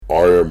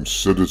I am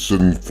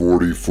Citizen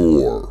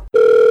 44.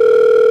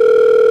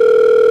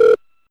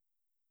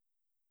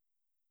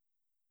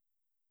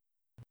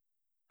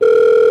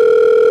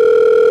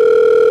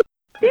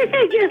 This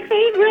is your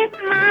favorite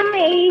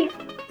mommy.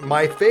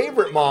 My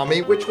favorite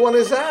mommy? Which one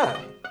is that?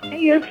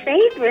 Your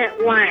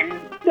favorite one.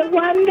 The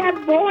one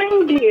that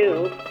born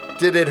you.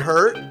 Did it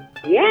hurt?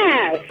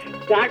 Yes.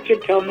 Doctor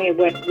told me it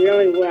went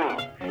really well.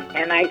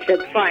 And I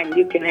said, fine,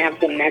 you can have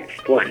the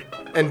next one.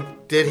 And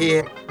did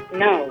he?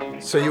 No.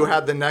 So you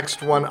had the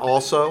next one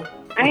also?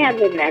 I had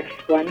the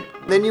next one.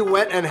 Then you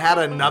went and had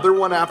another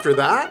one after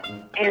that?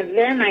 And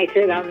then I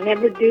said, I'll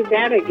never do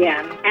that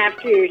again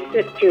after your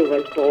sister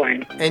was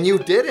born. And you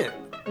didn't?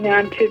 No,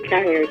 I'm too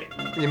tired.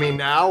 You mean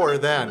now or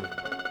then?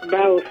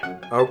 Both.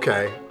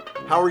 Okay.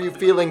 How are you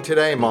feeling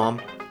today, Mom?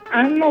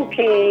 I'm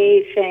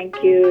okay,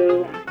 thank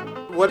you.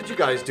 What did you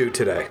guys do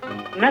today?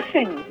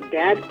 Nothing.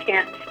 Dad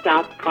can't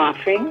stop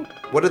coughing.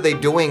 What are they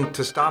doing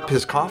to stop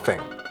his coughing?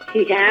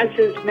 He has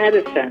his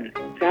medicine.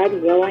 God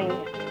willing.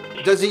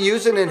 Does he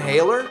use an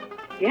inhaler?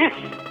 Yes.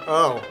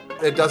 Oh,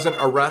 it doesn't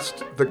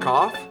arrest the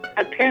cough?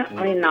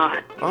 Apparently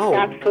not. Oh.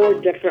 Got 4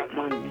 different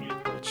ones.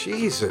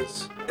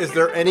 Jesus. Is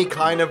there any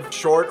kind of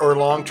short or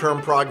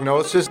long-term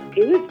prognosis?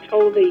 He was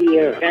told a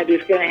year that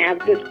he's going to have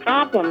this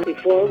problem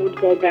before it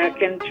would go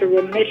back into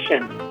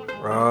remission.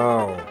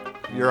 Oh,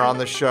 you're on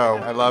the show.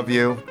 I love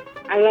you.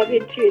 I love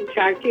you too.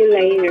 Talk to you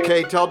later.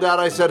 Okay, tell Dad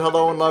I said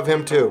hello and love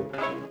him too.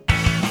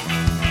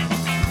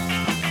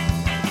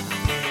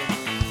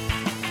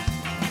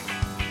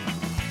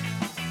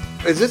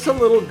 Is this a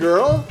little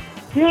girl?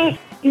 Yes,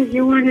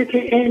 you wanted to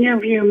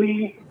interview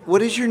me.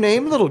 What is your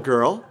name, little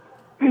girl?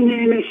 My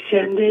name is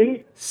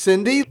Cindy.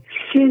 Cindy?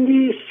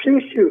 Cindy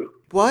Susu.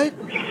 What?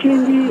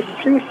 Cindy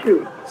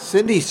Susu.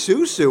 Cindy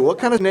Susu? What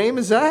kind of name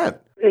is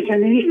that? It's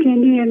an East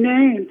Indian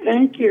name,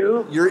 thank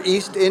you. You're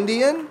East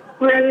Indian?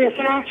 Well, it's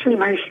actually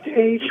my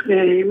stage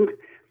name.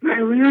 My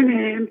real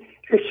name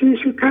is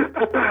Susu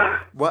Kakapa.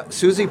 What?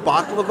 Susie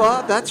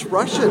Baklava? That's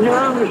Russian.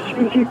 No, it's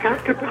Susu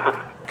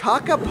Kakapa.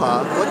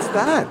 Kakapa? What's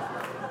that?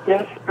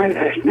 That's my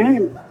last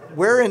name.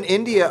 Where in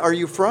India are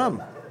you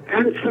from?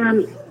 I'm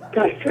from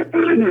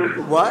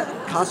Casablanca. What?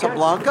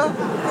 Casablanca?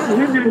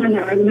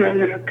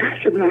 No.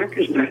 Casablanca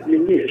is not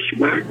India,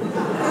 schmuck.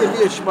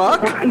 India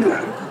schmuck? No.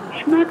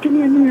 Schmuck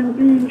in Indian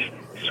means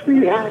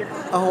sweetheart.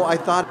 Oh, I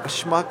thought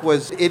schmuck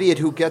was idiot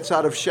who gets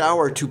out of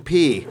shower to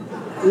pee.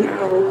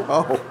 No.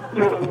 Oh.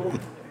 No.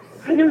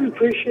 I don't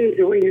appreciate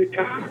the way you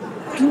talk.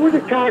 If you want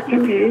to talk to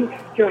me,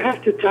 you'll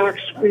have to talk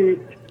sweet.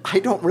 I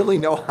don't really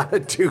know how to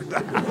do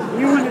that.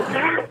 You want to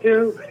talk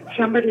to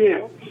somebody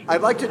else.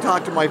 I'd like to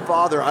talk to my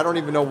father. I don't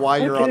even know why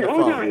you're on the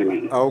hold phone. on a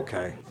minute.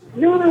 Okay.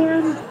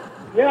 Norman.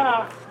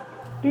 Yeah.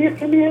 Can you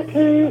come here,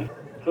 please?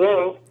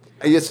 Hello.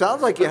 It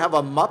sounds like you have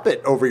a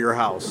Muppet over your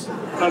house.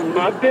 A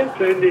Muppet?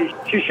 Cindy.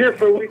 She's here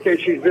for a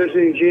weekend. She's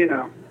visiting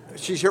Gino.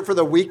 She's here for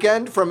the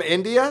weekend from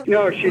India?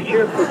 No, she's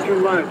here for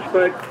 2 months,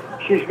 but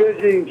she's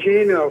visiting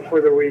Gino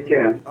for the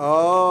weekend.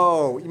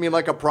 Oh, you mean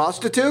like a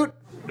prostitute?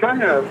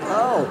 Kind of.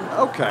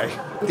 Oh, okay.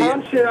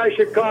 Mom said I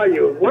should call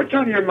you. What's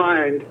on your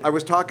mind? I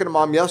was talking to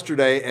Mom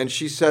yesterday, and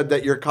she said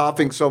that you're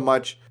coughing so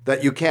much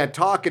that you can't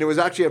talk, and it was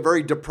actually a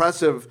very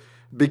depressive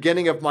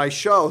beginning of my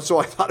show, so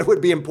I thought it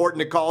would be important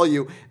to call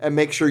you and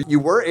make sure you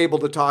were able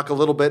to talk a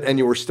little bit and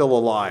you were still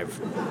alive.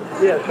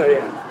 Yes, I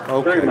am.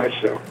 Okay. Very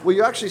much so. Well,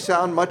 you actually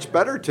sound much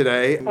better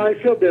today. I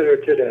feel better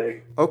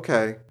today.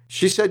 Okay.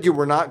 She said you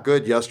were not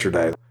good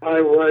yesterday. I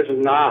was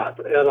not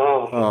at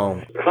all.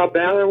 Oh. How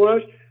bad I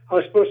was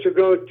supposed to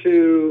go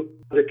to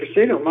the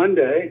casino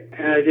Monday,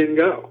 and I didn't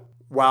go.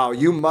 Wow,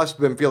 you must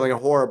have been feeling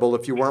horrible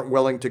if you weren't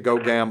willing to go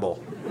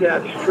gamble.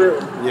 That's true.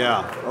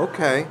 Yeah,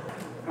 okay.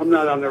 I'm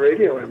not on the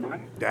radio, am I?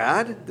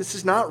 Dad, this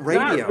is not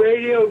radio. Not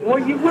radio.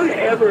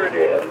 Whatever it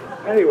is.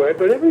 Anyway,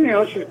 but everything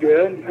else is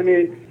good. I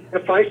mean,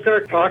 if I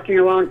start talking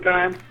a long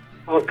time,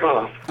 I'll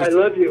cough. I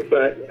love you,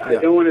 but I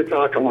don't want to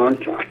talk a long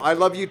time. I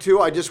love you too.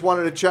 I just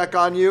wanted to check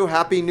on you.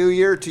 Happy New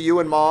Year to you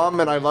and Mom,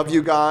 and I love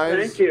you guys.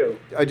 Thank you.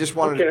 I just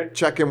wanted to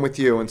check in with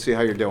you and see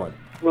how you're doing.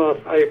 Well,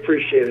 I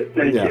appreciate it.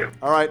 Thank you.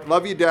 All right.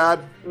 Love you, Dad.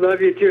 Love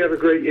you too. Have a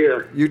great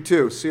year. You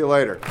too. See you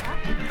later.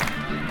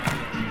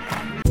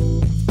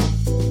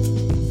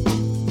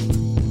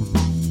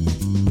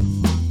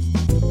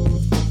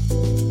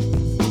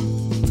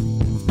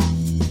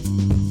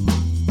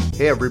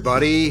 Hey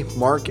everybody,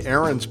 Mark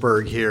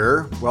Ahrensberg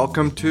here.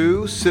 Welcome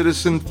to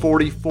Citizen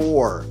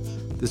 44.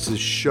 This is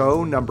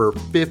show number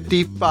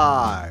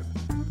 55.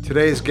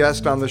 Today's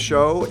guest on the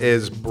show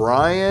is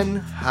Brian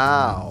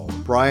Howe.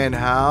 Brian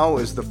Howe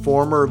is the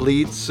former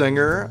lead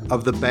singer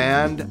of the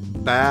band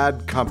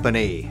Bad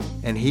Company,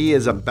 and he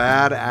is a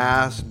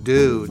badass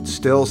dude,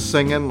 still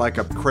singing like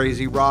a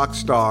crazy rock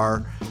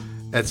star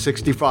at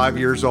 65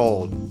 years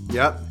old.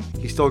 Yep,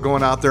 he's still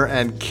going out there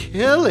and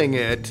killing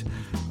it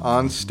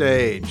on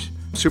stage.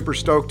 Super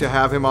stoked to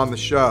have him on the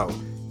show.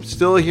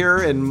 Still here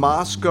in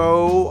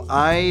Moscow,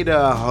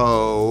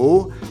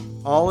 Idaho.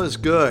 All is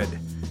good.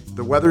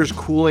 The weather's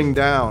cooling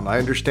down. I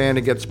understand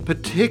it gets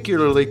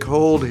particularly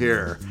cold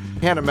here.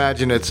 Can't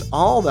imagine it's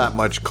all that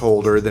much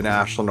colder than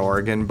Ashland,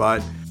 Oregon,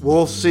 but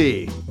we'll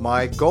see.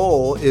 My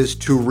goal is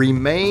to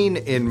remain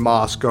in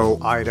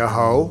Moscow,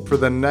 Idaho for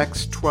the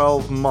next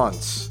 12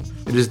 months.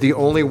 It is the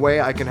only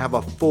way I can have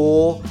a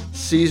full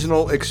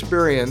seasonal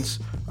experience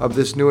of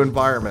this new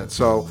environment.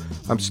 So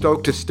I'm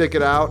stoked to stick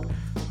it out.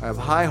 I have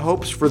high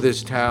hopes for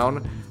this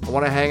town. I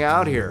want to hang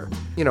out here.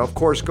 Of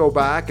course, go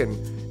back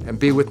and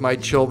be with my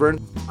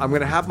children. I'm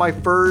going to have my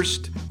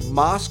first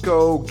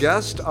Moscow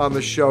guest on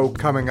the show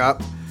coming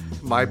up.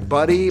 My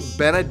buddy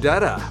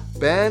Benedetta.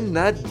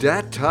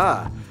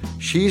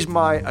 She's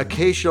my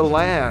Acacia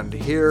Land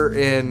here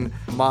in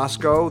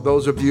Moscow.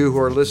 Those of you who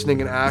are listening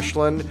in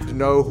Ashland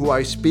know who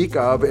I speak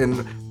of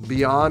in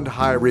Beyond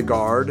High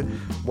Regard.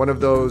 One of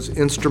those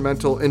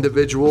instrumental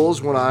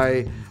individuals when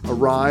I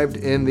arrived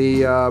in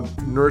the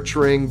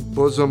nurturing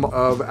bosom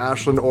of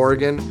Ashland,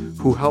 Oregon,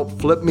 who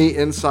helped flip me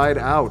inside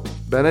out.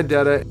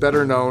 Benedetta,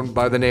 better known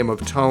by the name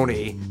of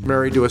Tony,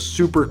 married to a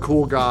super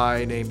cool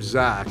guy named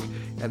Zach,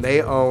 and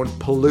they own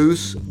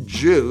Palouse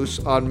Juice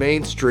on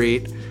Main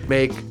Street,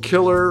 make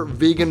killer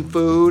vegan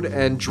food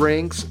and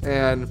drinks,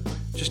 and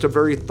just a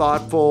very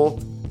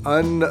thoughtful,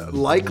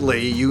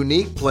 unlikely,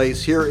 unique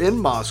place here in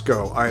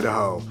Moscow,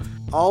 Idaho.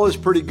 All is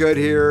pretty good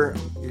here.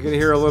 You're going to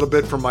hear a little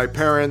bit from my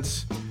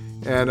parents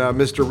and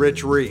Mr.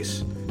 Rich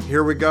Reese.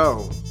 Here we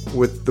go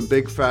with the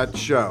Big Fat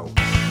Show.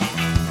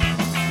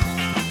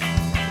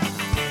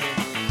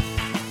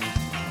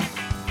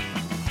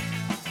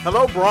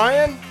 Hello,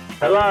 Brian.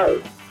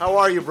 Hello. How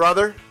are you,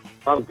 brother?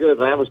 I'm good,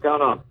 man. What's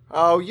going on?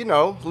 Oh,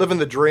 living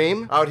the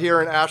dream. Out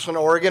here in Ashland,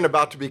 Oregon,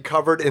 about to be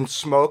covered in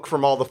smoke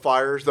from all the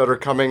fires that are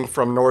coming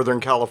from Northern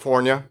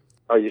California.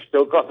 Oh, you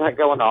still got that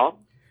going on?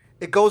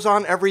 It goes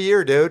on every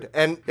year, dude,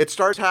 and it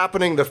starts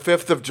happening the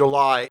 5th of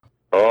July.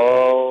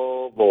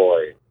 Oh,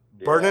 boy.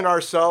 Burning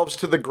ourselves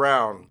to the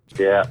ground.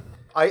 Yeah.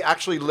 I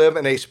actually live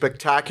in a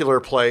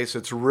spectacular place.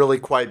 It's really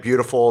quite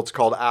beautiful. It's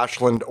called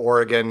Ashland,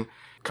 Oregon,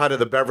 kind of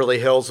the Beverly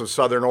Hills of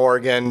Southern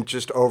Oregon,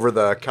 just over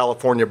the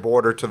California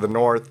border to the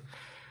north.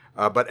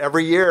 But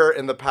every year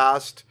in the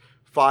past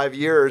 5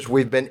 years,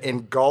 we've been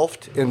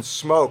engulfed in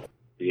smoke.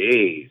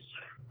 Jeez.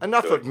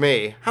 Enough of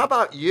me. How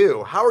about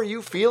you? How are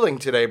you feeling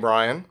today,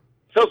 Brian?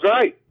 So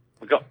great.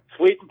 We've got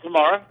Sweden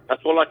tomorrow.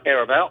 That's all I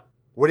care about.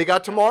 What do you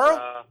got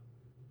tomorrow?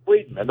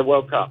 Sweden and the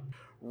World Cup.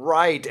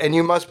 Right, and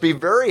you must be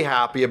very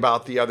happy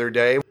about the other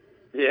day.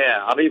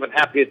 Yeah, I'm even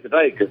happier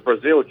today because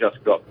Brazil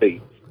just got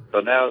beat. So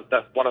now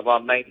that's one of our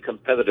main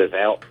competitors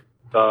out.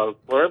 So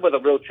we're in with a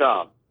real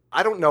chance.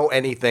 I don't know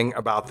anything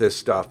about this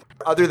stuff.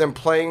 Other than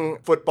playing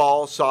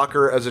football,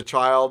 soccer as a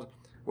child,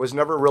 was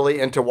never really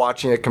into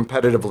watching it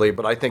competitively,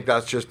 but I think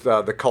that's just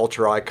the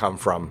culture I come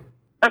from.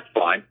 That's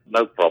fine.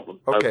 No problem.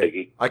 No Okay,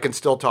 biggie. I can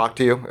still talk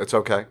to you. It's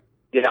okay.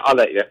 Yeah, I'll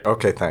let you.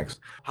 Okay, thanks.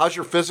 How's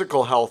your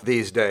physical health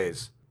these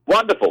days?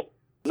 Wonderful.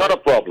 Not a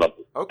problem.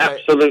 Okay.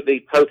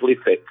 Absolutely, totally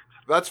fixed.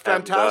 That's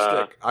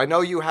fantastic. I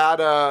know you had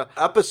a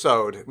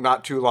episode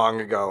not too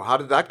long ago. How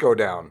did that go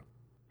down?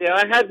 Yeah,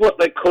 I had what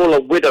they call a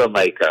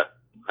widowmaker,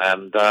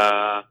 and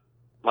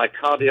my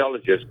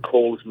cardiologist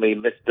calls me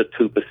Mr.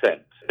 2%,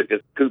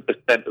 because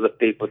 2% of the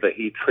people that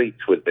he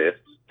treats with this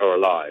are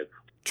alive.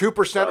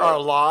 2% are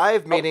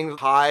alive, meaning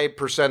high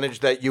percentage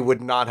that you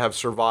would not have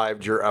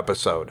survived your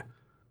episode.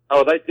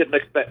 Oh, they didn't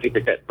expect me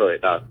to get through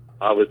it, no.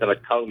 I was in a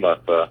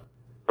coma for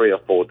 3 or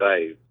 4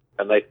 days,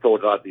 and they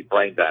thought I'd be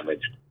brain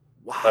damaged.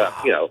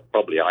 Wow.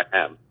 Probably I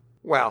am.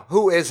 Well,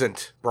 who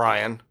isn't,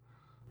 Brian?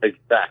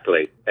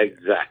 Exactly.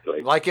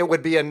 Like it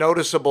would be a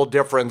noticeable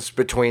difference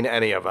between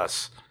any of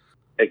us.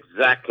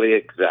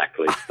 Exactly.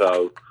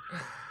 So,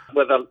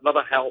 with a lot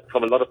of help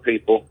from a lot of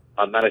people,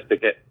 I managed to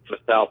get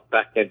myself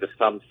back into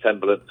some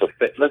semblance of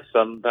fitness,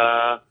 and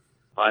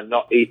I'm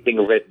not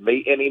eating red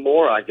meat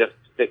anymore. I just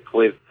stick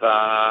with,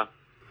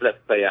 let's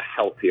say, a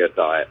healthier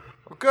diet.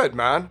 Good,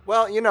 man.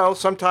 Well,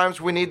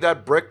 sometimes we need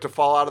that brick to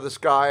fall out of the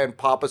sky and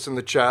pop us in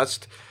the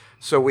chest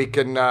so we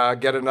can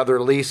get another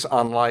lease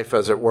on life,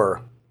 as it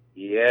were.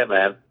 Yeah,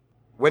 man.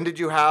 When did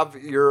you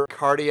have your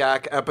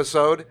cardiac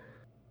episode?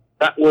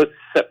 That was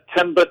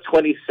September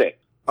 26th.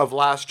 Of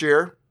last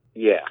year?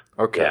 Yeah.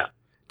 Okay. Yeah.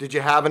 Did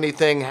you have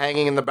anything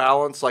hanging in the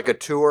balance, like a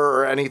tour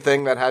or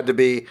anything that had to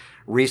be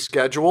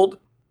rescheduled?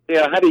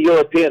 Yeah, I had a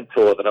European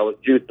tour that I was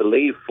due to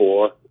leave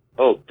for,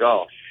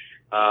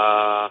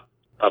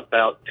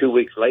 about 2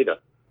 weeks later.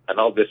 And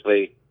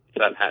obviously,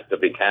 that had to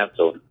be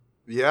canceled.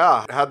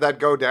 Yeah. How'd that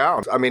go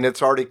down? I mean,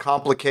 it's already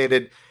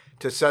complicated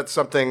to set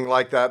something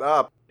like that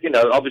up.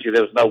 Obviously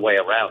there was no way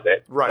around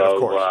it. Right, so, of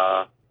course.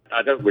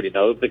 I don't really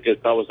know because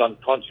I was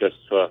unconscious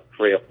for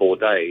 3 or 4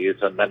 days.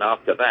 And then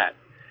after that,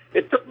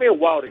 it took me a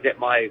while to get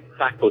my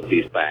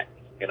faculties back,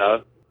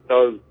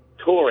 So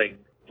touring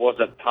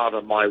wasn't part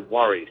of my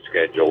worry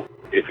schedule,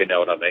 if you know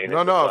what I mean.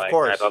 No, of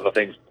course. I had other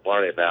things to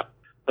worry about.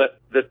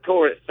 But the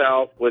tour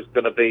itself was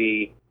going to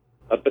be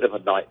a bit of a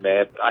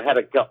nightmare. I had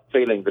a gut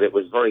feeling that it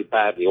was very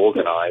badly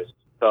organized.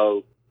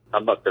 So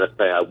I'm not going to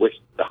say I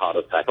wished the heart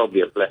attack.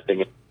 Probably a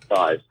blessing in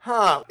disguise.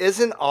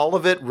 Isn't all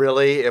of it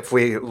really, if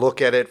we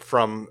look at it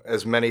from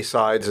as many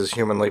sides as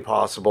humanly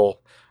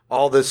possible,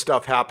 all this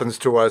stuff happens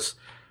to us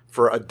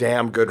for a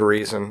damn good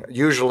reason,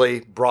 usually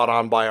brought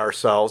on by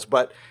ourselves.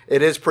 But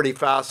it is pretty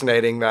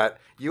fascinating that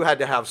you had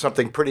to have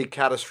something pretty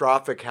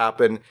catastrophic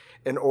happen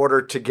in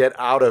order to get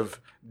out of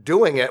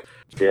doing it.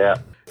 Yeah.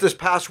 This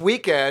past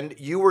weekend,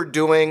 you were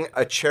doing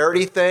a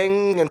charity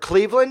thing in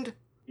Cleveland?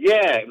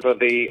 Yeah, for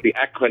the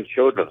Akron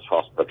Children's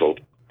Hospital.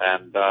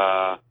 And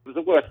it was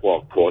a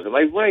worthwhile cause. And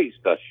they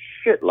raised a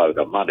shitload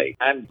of money.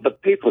 And the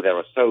people there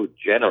are so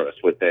generous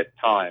with their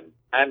time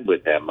and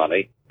with their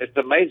money. It's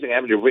amazing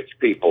how many rich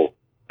people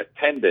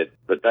attended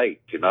the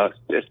date, you know.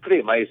 It's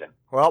pretty amazing.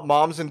 Well,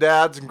 moms and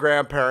dads and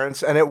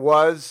grandparents, and it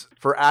was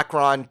for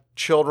Akron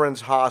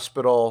Children's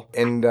Hospital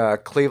in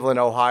Cleveland,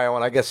 Ohio.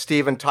 And I guess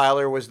Steven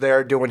Tyler was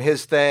there doing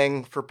his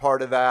thing for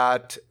part of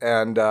that.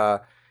 And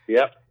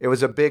Yep. It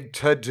was a big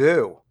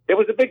to-do. It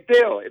was a big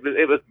deal.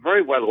 It was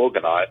very well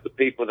organized. The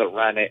people that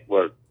ran it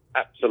were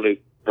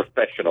absolute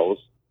professionals.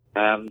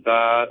 And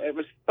it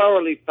was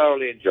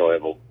thoroughly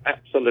enjoyable.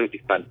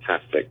 Absolutely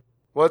fantastic.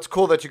 Well, it's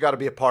cool that you got to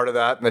be a part of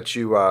that and that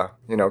you,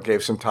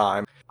 gave some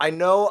time. I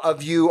know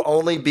of you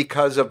only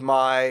because of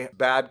my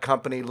Bad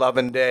Company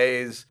Lovin'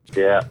 Days.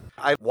 Yeah.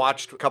 I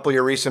watched a couple of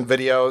your recent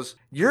videos.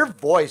 Your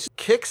voice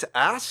kicks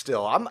ass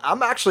still.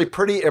 I'm actually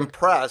pretty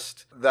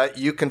impressed that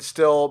you can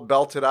still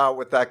belt it out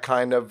with that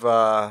kind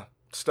of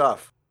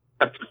stuff.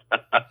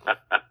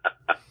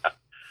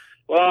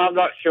 Well, I'm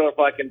not sure if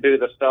I can do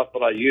the stuff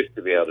that I used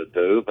to be able to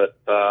do, but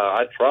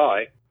I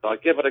try. So I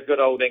give it a good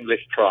old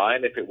English try,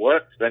 and if it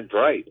works, then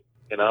great.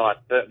 You know, I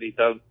certainly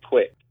don't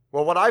quit.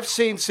 Well, what I've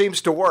seen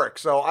seems to work.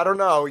 So I don't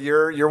know.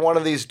 You're one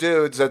of these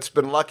dudes that's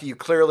been lucky. You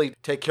clearly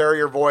take care of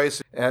your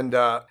voice. And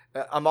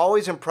I'm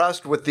always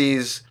impressed with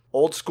these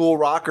old school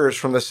rockers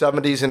from the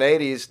 70s and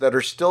 80s that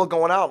are still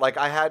going out. Like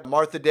I had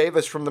Martha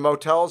Davis from the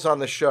Motels on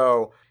the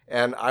show,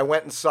 and I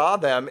went and saw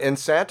them in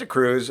Santa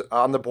Cruz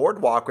on the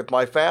boardwalk with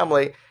my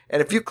family.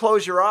 And if you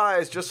close your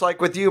eyes, just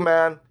like with you,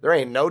 man, there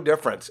ain't no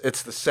difference.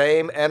 It's the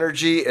same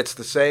energy. It's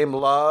the same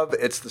love.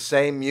 It's the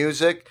same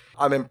music.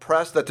 I'm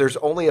impressed that there's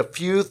only a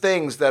few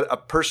things that a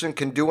person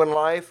can do in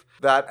life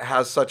that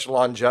has such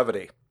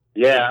longevity.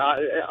 Yeah,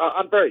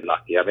 I'm very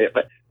lucky. I mean,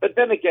 but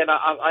then again,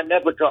 I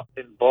never got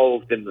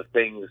involved in the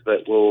things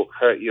that will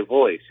hurt your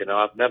voice. You know,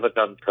 I've never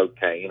done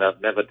cocaine. I've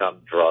never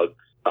done drugs.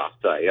 I'll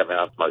say, I mean,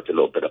 I've smoked a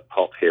little bit of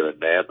pop here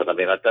and there, but I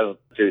mean, I don't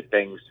do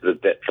things to the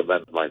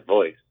detriment of my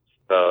voice.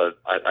 So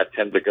I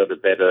tend to go to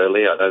bed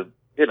early. I don't,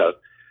 you know,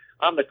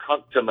 I'm the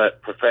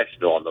consummate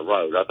professional on the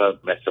road. I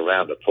don't mess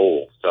around at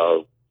all.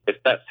 So if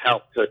that's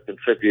helped to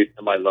contribute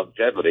to my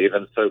longevity,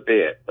 then so be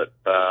it. But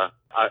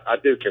I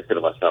do consider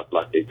myself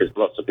lucky because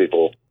lots of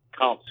people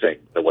can't sing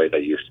the way they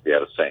used to be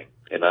able to sing,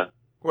 you know?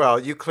 Well,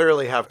 you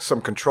clearly have some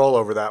control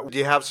over that. Do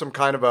you have some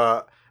kind of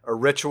a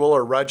ritual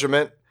or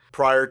regiment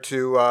prior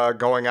to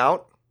going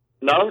out?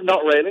 No,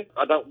 not really.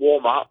 I don't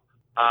warm up.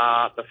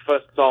 The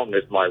first song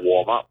is my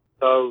warm-up.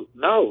 So,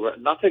 no,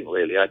 nothing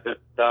really. I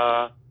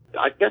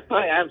guess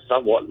I am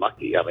somewhat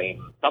lucky. I mean,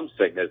 some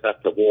singers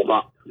have to warm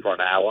up for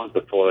an hour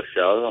before the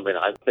show. I mean,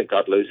 I think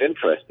I'd lose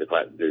interest if I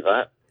had to do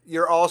that.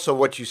 You're also,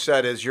 what you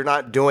said is you're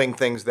not doing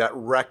things that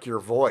wreck your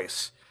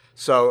voice.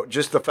 So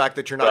just the fact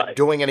that you're not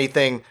doing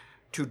anything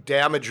to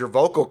damage your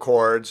vocal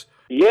cords.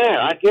 Yeah,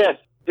 I guess.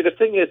 See, the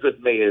thing is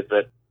with me is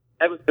that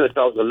ever since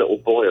I was a little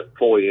boy of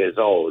 4 years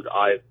old,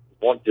 I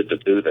wanted to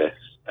do this,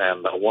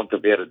 and I want to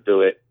be able to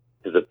do it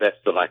to the best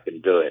that I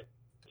can do it.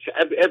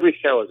 Every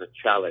show is a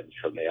challenge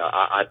for me.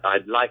 I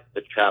like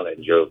the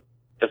challenge of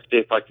just see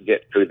if I can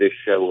get through this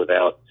show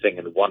without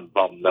singing one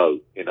bum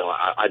note. You know,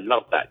 I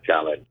love that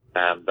challenge,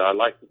 and I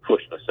like to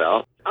push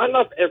myself. I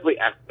love every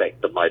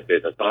aspect of my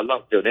business. I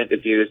love doing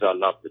interviews. I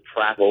love to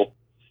travel.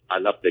 I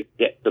love to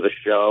get to the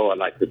show. I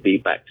like to be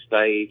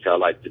backstage. I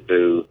like to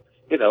do,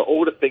 you know,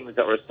 all the things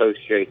that are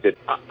associated.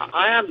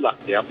 I am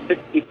lucky. I'm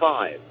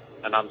 65,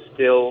 and I'm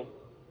still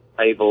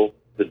able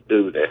to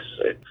do this.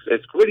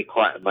 It's really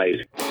quite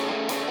amazing.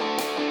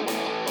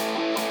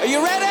 Are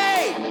you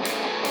ready?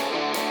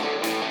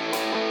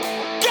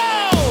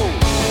 Go!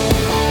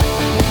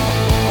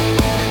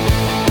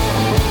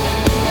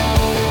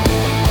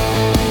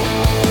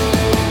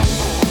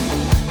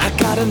 I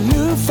got a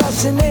new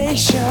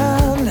fascination,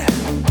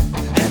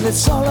 and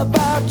it's all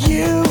about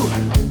you.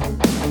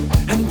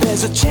 And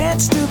there's a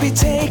chance to be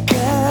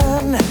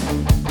taken,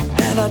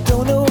 and I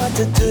don't know what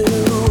to do.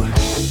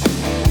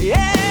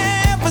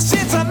 Yeah, ever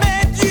since I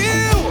met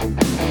you,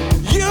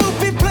 you've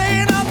been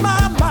playing on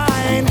my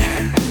mind.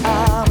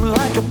 I'm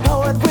like a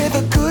poet with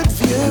a good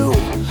view,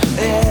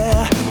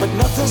 yeah, but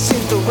nothing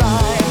seems to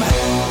rhyme.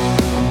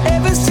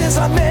 Ever since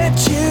I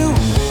met you,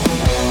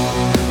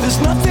 there's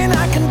nothing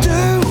I can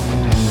do.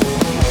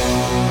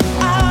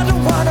 I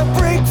don't wanna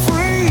break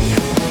free.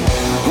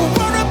 I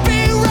wanna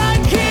be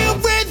right here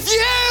with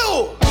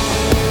you.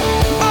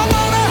 I'm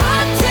on a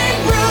hot tin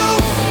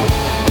roof,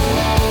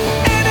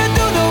 and I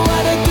don't know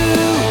what to do.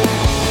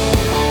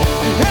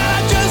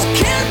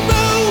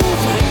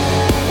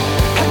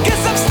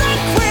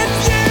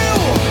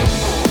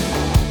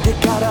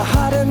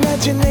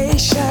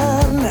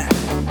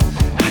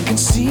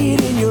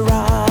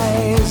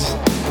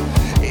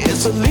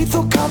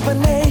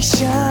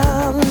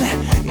 fascination.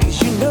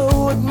 You know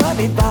what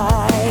money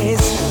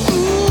buys.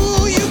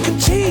 Ooh, you can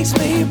tease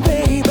me,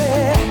 baby.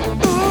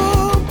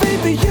 Ooh,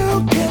 baby,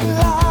 you can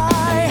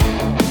lie.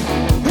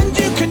 And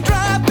you can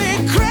drive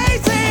me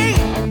crazy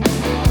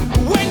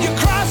when you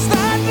cross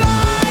that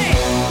line.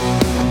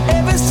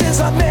 Ever since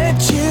I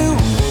met you,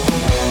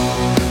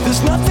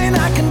 there's nothing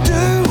I can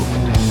do.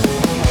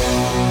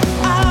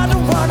 I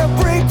don't wanna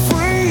break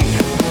free.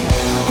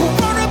 I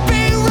wanna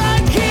be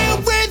right here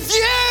with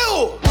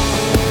you.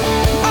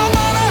 I'm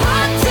on a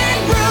hot tin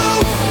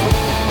roof,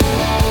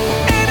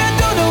 and I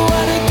don't know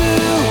what to do.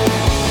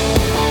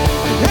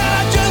 And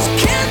I just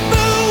can't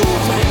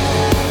move.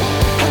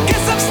 I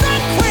guess I'm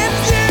stuck with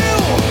you.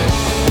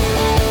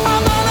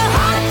 I'm on a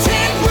hot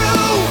tin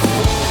roof,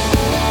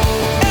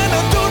 and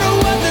I don't know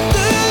what to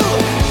do.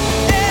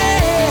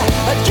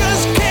 Yeah, I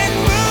just can't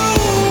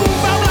move.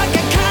 I'm like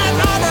a cat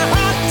on a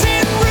hot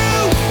tin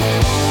roof.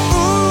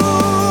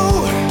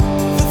 Ooh,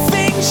 the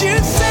things you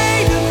say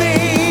to me.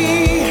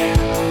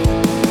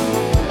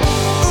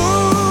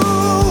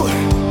 Ooh,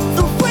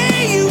 the way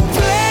you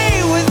play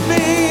with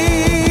me.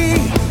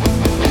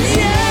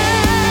 Yeah,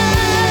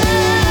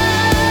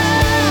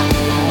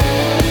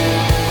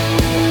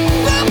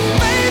 that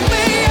made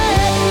me.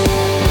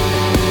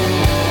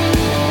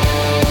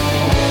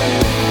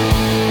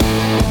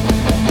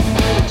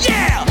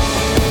 Yeah,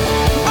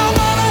 I'm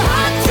on a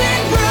hot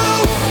tin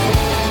roof,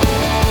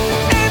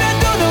 and I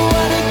don't know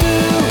what to do.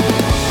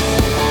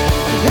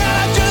 And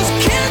I just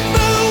can't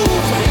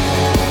move.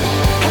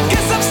 I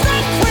guess I'm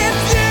stuck with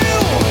you.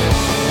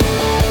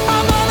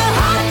 I'm on a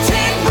hot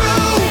tin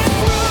roof,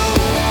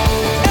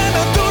 and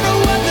I don't know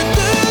what to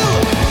do.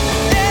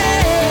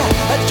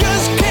 Yeah, I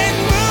just can't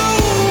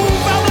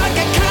move. I'm like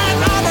a cat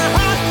on a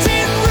hot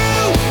tin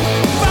roof.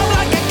 I'm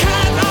like a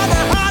cat on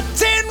a hot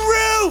tin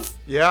roof.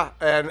 Yeah,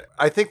 and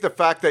I think the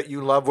fact that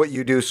you love what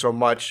you do so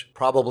much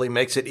probably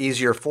makes it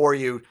easier for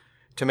you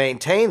to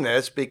maintain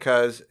this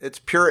because it's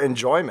pure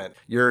enjoyment.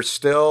 You're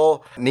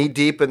still knee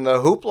deep in the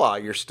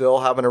hoopla. You're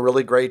still having a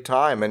really great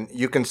time. And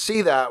you can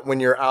see that when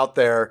you're out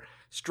there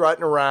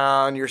strutting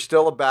around. You're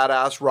still a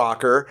badass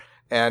rocker.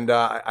 And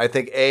I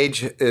think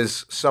age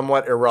is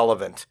somewhat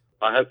irrelevant.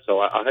 I hope so.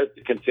 I hope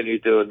to continue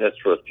doing this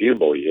for a few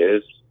more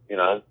years. You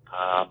know,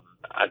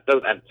 I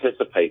don't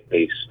anticipate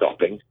me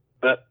stopping,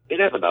 but you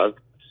never know.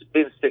 It's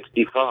been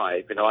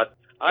 65. You know,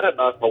 I don't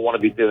know if I want to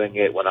be doing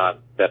it when I'm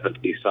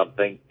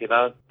 70-something. You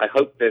know, I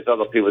hope there's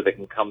other people that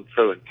can come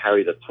through and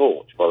carry the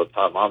torch by the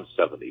time I'm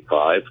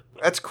 75.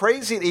 That's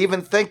crazy to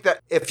even think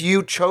that if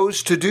you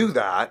chose to do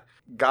that,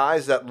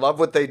 guys that love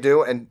what they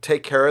do and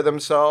take care of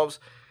themselves,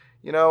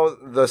 you know,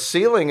 the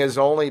ceiling is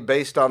only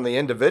based on the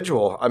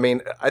individual. I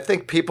mean, I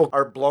think people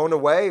are blown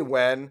away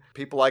when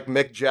people like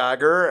Mick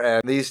Jagger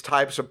and these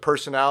types of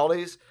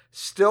personalities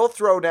still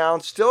throw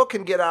down, still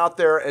can get out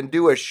there and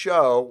do a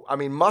show. I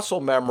mean, muscle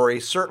memory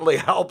certainly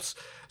helps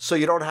so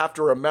you don't have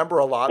to remember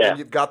a lot. Yeah. And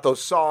you've got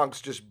those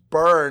songs just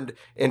burned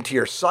into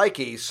your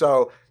psyche.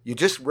 So you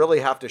just really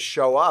have to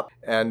show up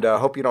and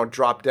hope you don't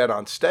drop dead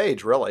on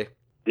stage, really.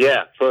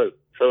 Yeah, true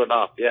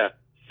enough, yeah.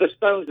 The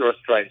Stones are a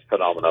strange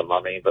phenomenon,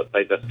 I mean, but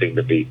they just seem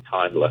to be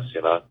timeless,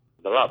 you know.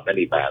 There aren't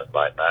many bands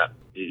like that.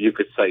 You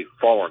could say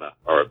Foreigner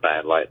are a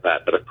band like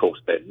that, but of course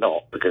they're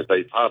not because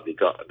they've hardly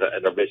got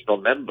an original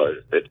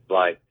members. It's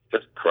like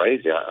just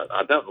crazy.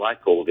 I don't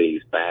like all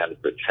these bands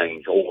that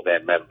change all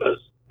their members,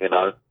 you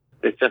know.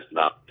 It's just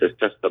nuts. It's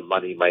just the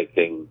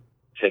money-making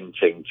ching,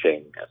 ching,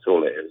 ching. That's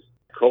all it is.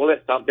 Call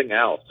it something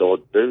else or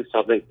do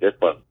something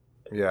different.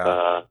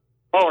 Yeah.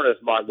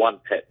 Foreigner's my one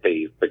pet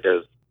peeve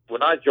because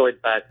when I joined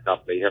Bad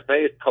Company, if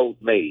they had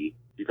told me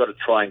you've got to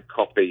try and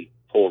copy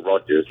Paul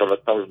Rodgers, I would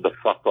have told them to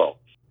fuck off,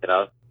 you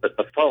know. But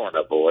the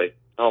Foreigner boy,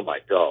 oh my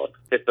God,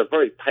 it's a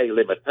very pale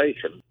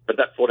imitation, but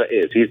that's what it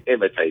is. He's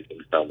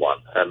imitating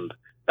someone, and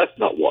that's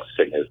not what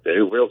singers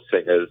do. Real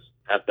singers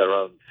have their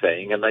own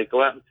thing, and they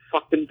go out and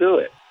fucking do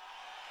it.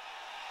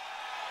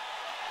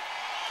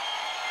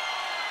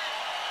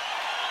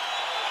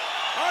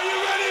 Are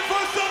you ready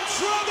for some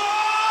trouble?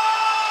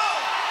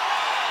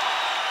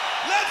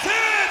 Let's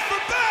hear it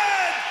for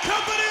Bad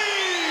Company!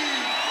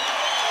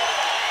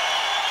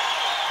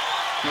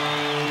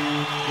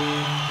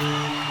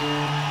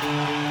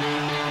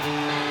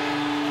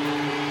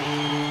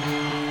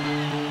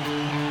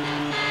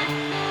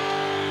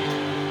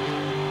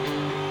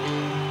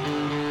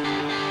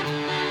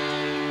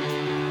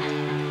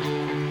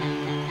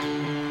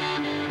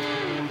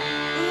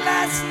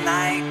 Last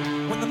night,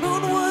 when the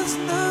moon was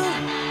new,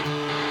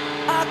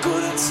 I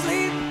couldn't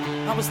sleep.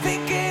 I was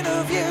thinking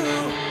of you,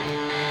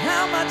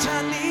 how much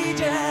I need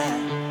you.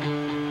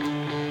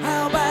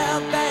 How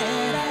about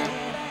that?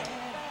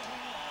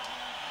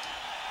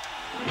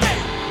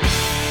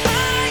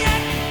 I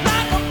act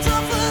like I'm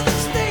tougher than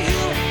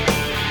steel,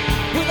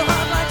 with a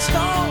heart like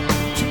stone,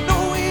 but you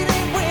know it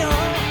ain't real.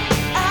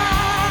 I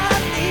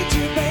need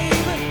you,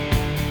 baby.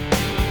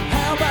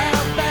 How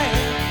about that?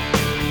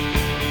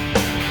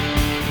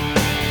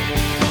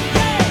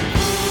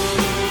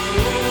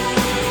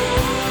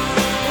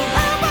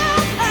 How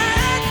about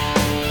that?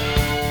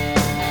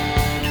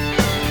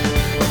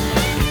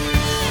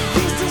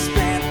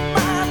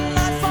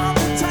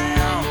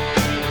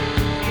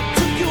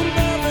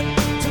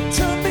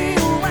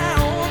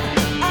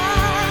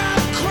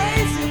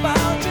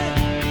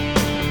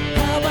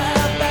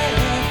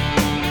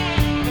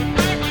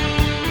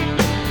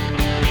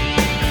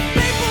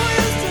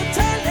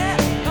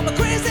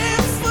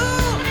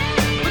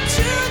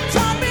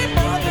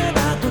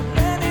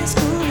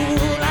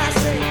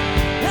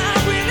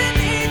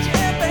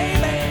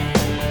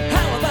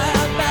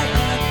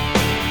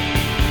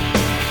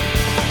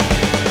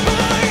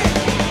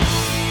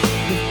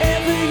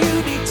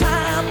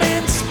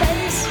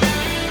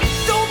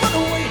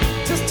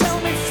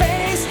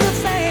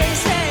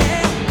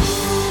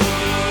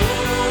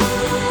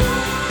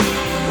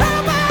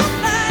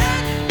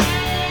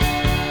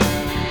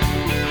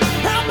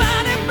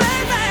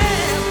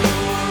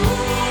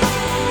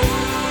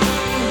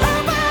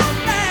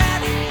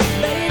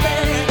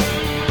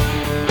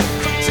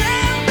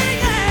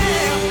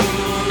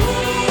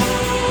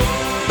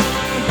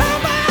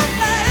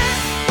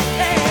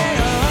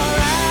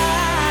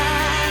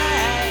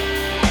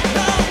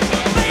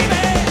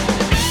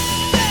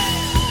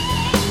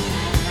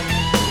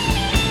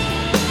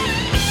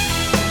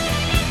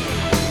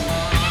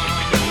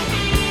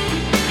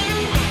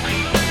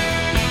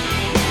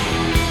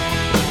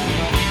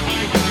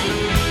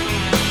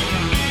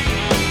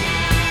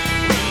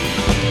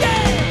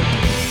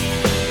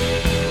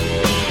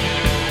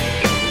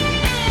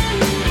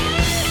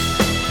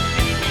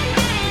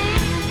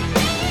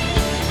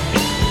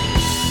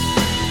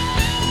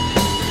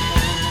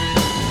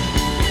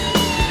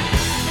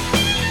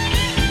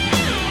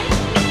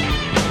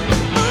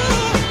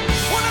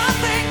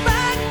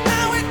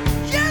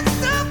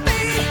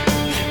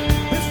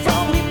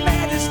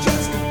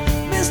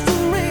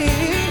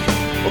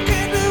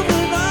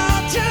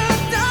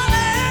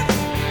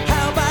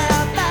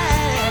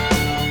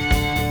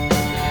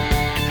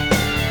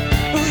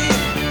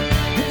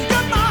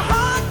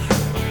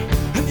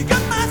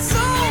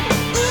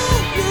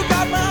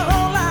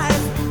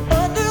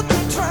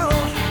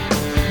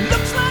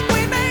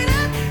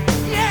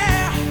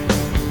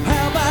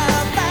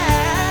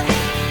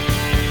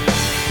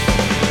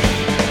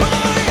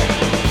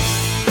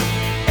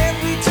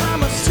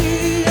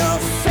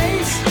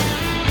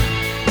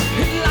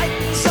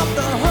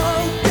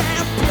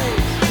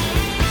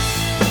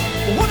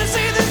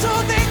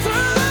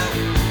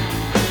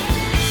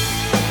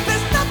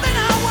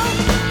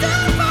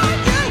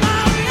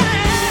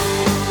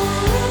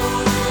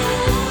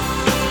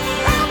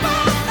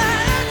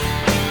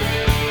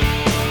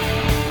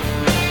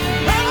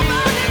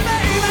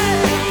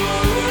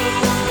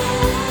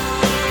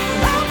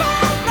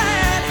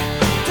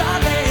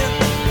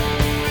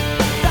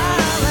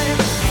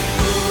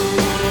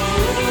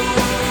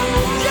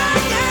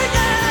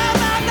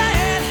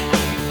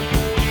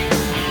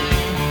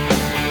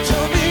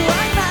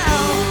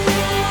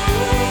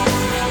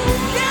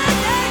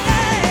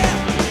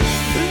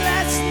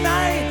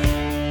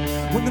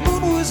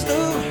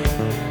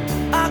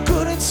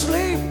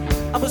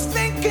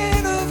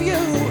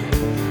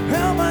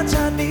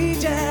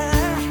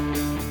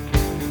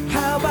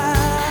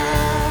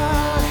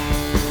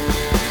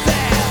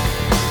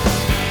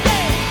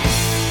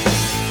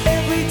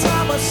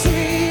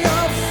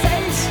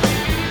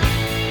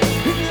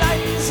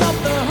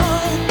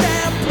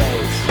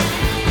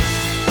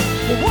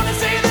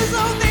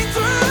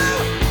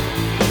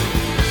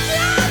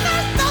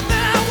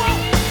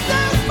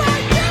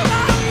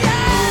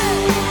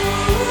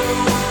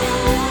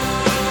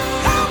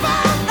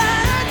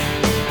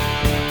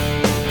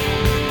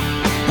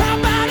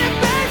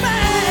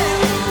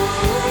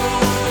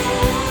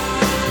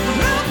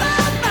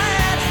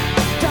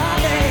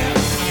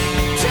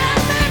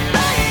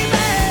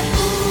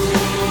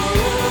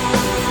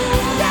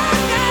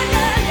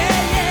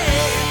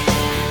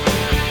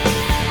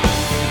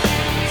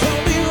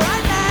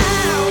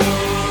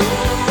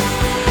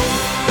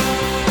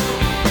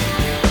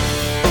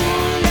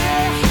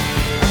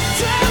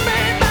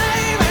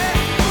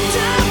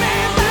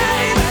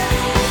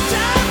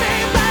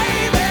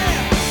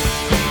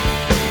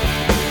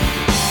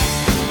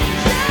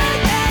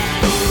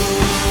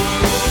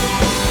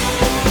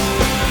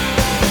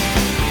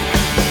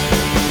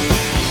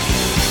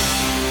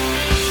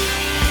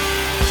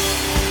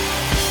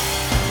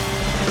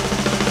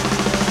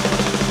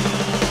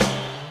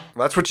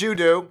 That's what you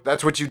do.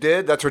 That's what you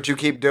did. That's what you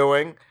keep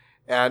doing.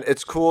 And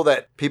it's cool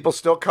that people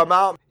still come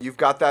out. You've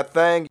got that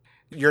thing.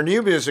 Your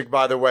new music,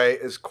 by the way,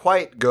 is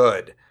quite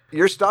good.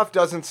 Your stuff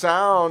doesn't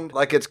sound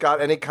like it's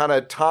got any kind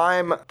of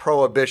time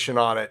prohibition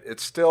on it.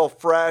 It's still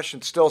fresh.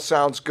 It still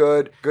sounds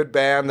good. Good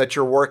band that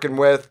you're working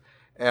with.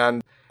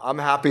 And I'm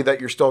happy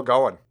that you're still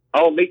going.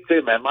 Oh, me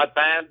too, man. My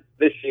band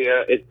this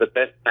year is the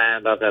best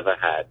band I've ever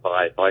had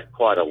by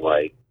quite a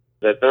way.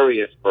 They're very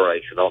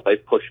inspirational. They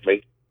push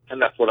me.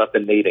 And that's what I've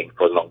been needing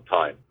for a long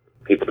time.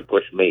 People to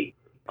push me.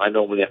 I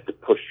normally have to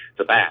push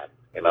the band,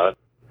 you know.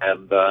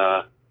 And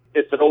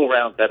it's an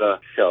all-round better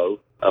show.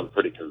 I'm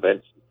pretty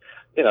convinced.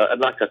 You know, and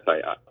like I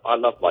say, I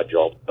love my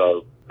job,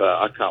 so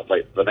I can't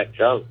wait for the next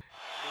show.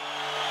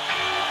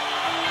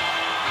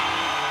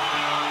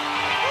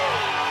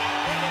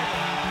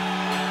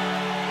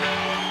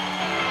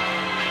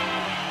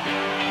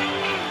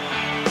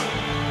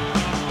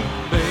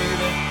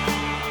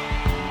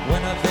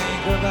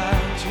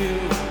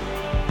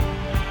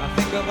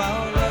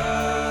 About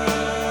love,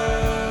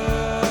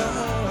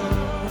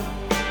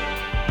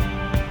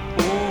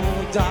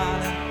 oh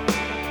darling,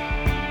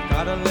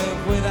 gotta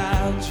live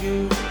without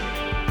you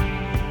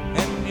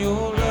and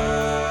your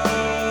love.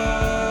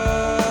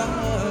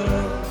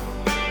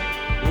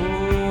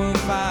 Oh,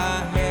 if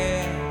I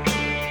had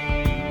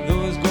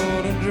those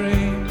golden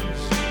dreams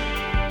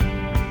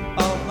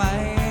of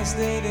my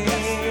yesterday,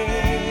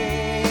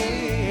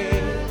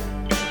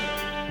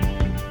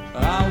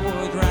 I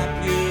would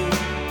wrap you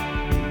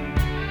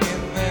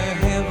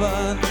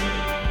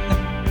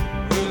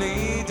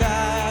really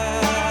died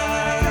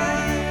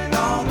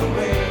on the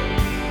way.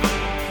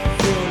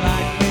 Feel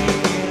like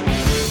making,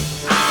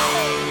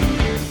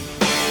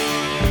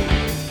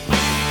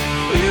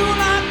 feel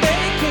like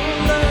making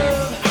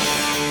love,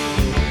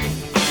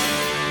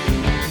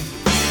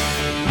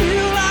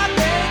 feel like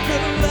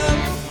making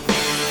love,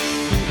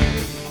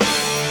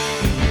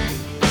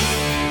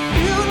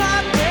 feel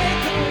like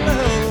making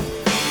love,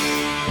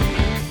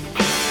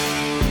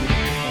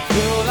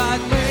 feel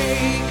like making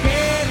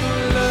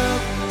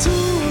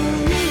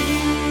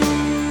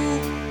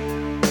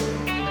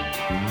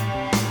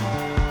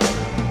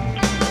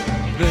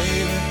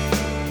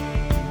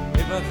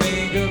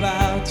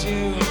about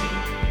you,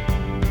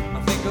 I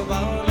think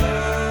about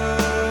love.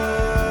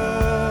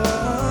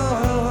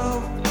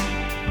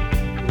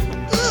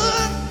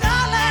 Ooh,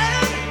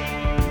 darling,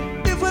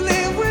 if I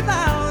live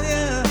without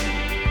you,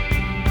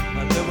 I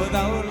live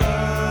without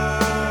love.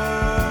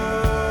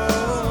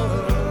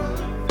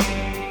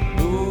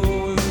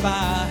 Ooh, if I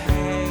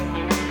had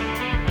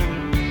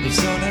the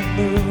sun and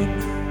moon,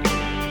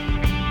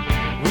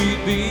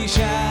 we'd be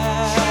shining.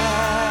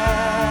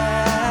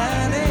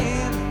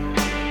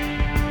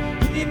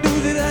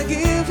 I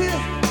give you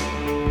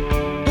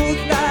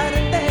both night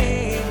and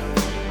day,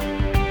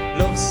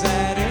 love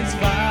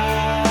satisfied.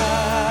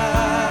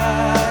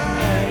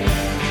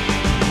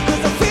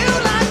 'Cause I feel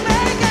like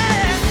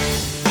making,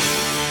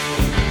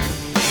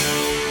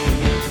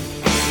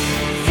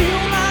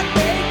 feel like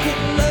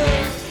making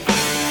love,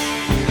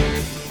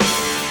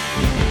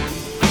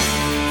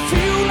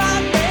 feel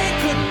like making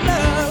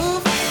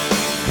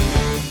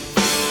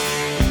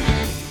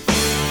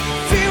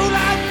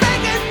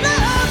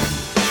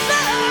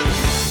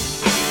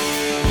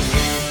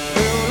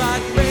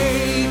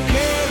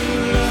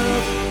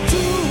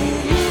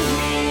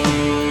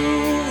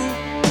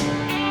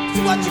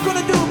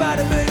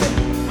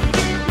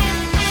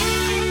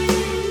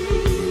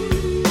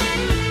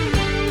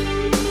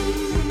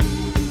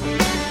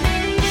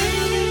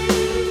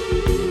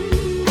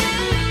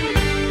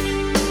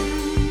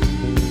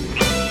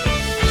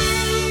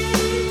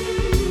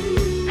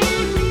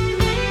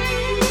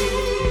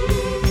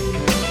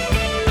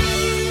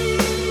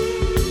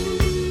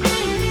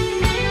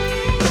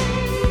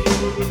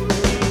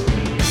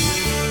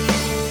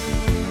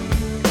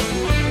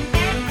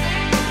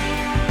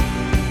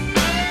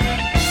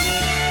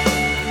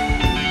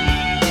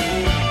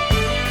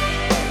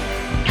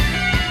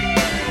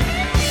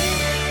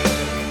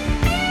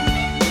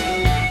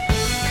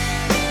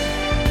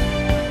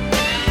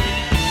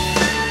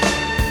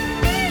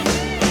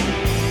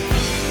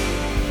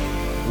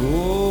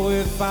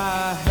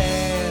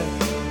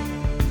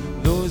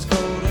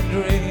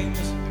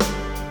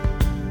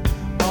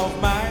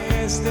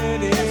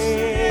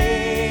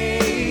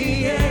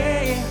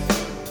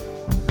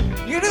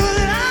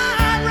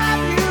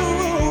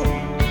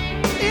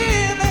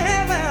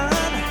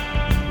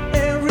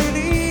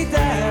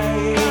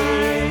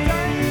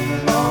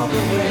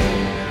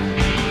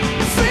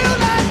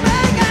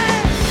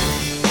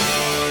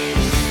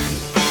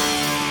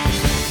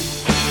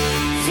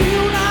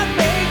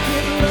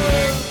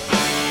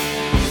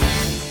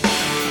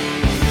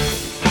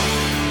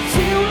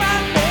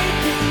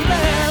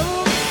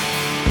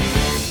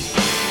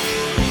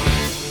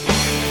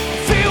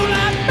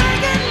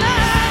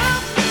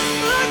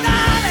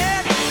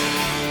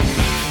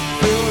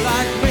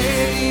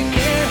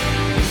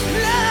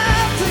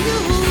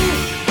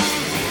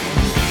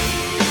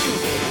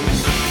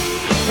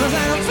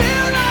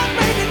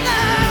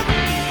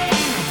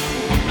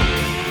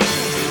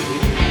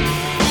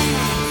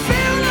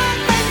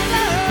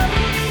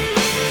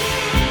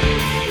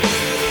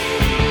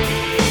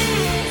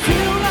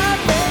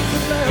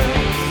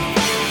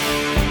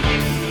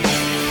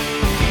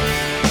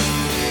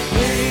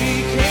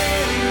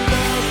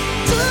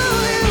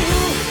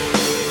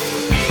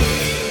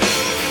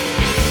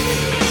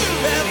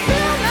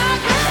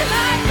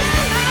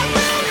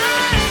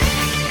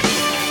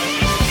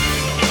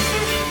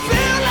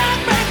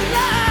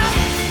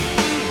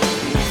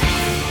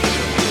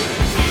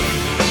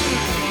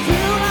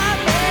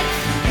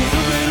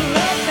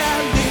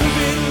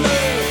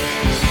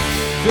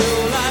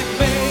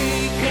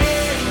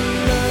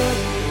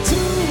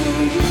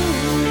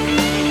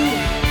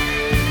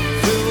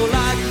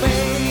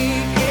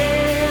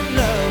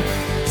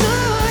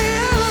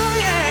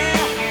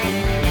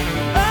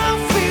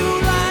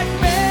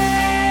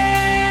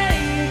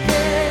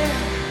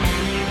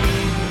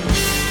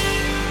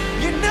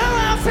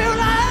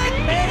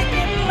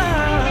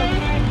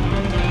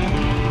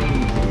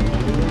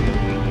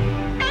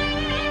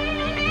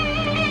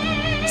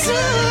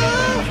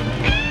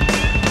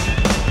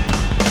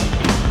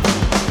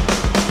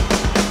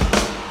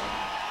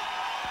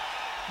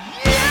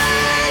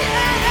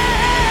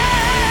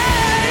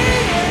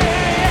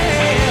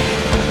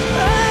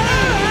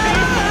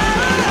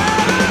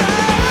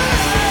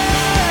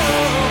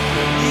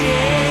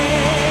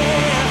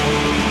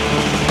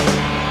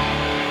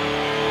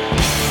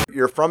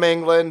from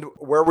England.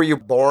 Where were you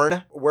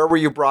born? Where were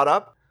you brought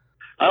up?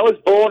 I was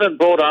born and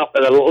brought up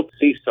in a little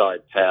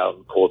seaside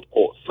town called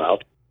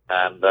Portsmouth,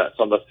 and it's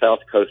on the south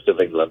coast of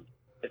England.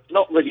 It's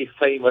not really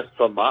famous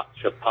for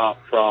much, apart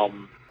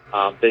from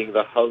being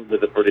the home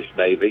of the British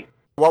Navy.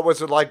 What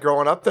was it like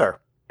growing up there?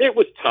 It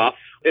was tough.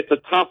 It's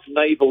a tough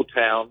naval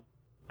town,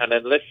 and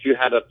unless you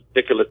had a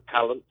particular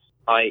talent,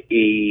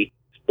 i.e.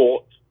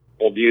 sport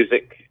or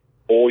music,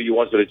 or you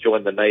wanted to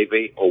join the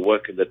Navy or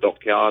work in the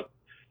dockyard,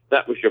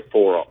 that was your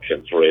four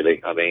options,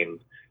 really. I mean,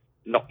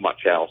 not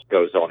much else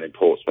goes on in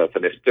Portsmouth,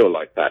 and it's still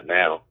like that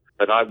now.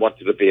 But I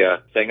wanted to be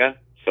a singer,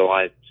 so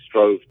I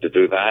strove to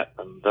do that.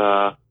 And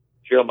a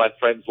few of my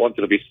friends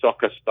wanted to be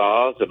soccer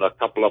stars, and a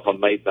couple of them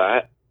made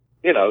that.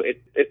 You know,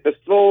 it's a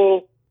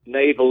small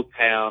naval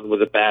town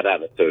with a bad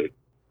attitude.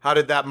 How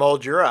did that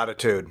mold your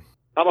attitude?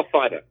 I'm a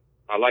fighter.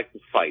 I like to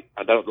fight.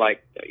 I don't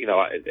like,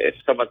 if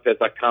someone says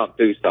I can't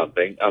do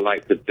something, I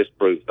like to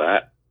disprove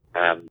that.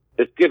 And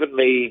it's given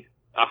me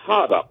a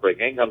hard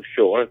upbringing, I'm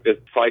sure,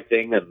 just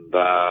fighting, and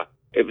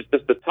it was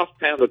just a tough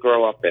town to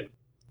grow up in.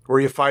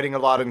 Were you fighting a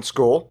lot in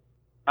school?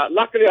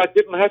 Luckily, I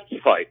didn't have to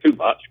fight too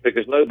much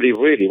because nobody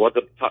really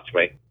wanted to touch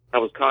me. I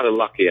was kind of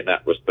lucky in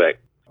that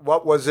respect.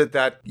 What was it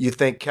that you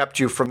think kept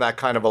you from that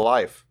kind of a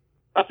life?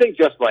 I think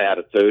just my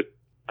attitude.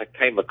 I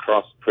came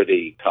across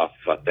pretty tough,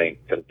 I think,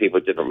 and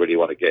people didn't really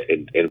want to get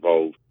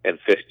involved in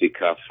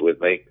fisticuffs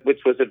with me, which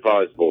was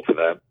advisable for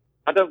them.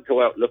 I don't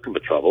go out looking for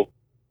trouble,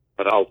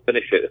 but I'll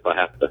finish it if I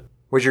have to.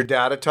 Was your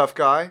dad a tough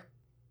guy?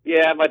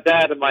 Yeah, my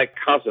dad and my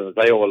cousins,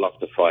 they all love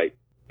to fight.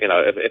 You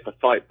know, if a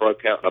fight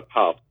broke out in a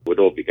pub, we'd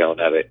all be going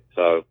at it.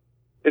 So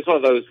it's one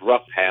of those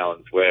rough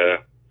hounds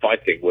where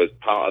fighting was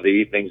part of the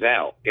evenings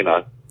out, you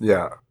know.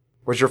 Yeah.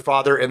 Was your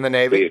father in the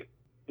Navy?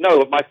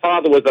 No, my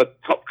father was a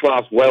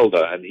top-class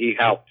welder, and he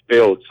helped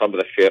build some of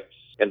the ships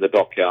in the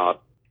dockyard.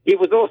 He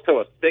was also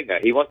a singer.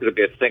 He wanted to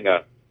be a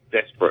singer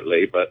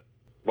desperately, but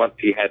once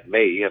he had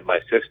me and my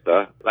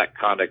sister, that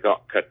kind of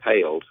got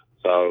curtailed.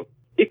 So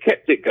he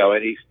kept it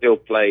going. He still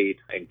played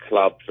in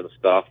clubs and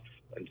stuff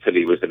until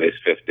he was in his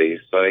 50s.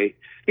 So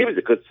he was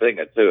a good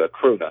singer, too, a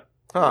crooner.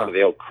 One of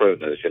the old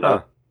crooners, you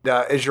know.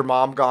 Is your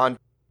mom gone?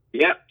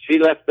 Yeah, she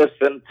left us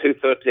in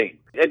 2013.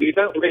 And you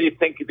don't really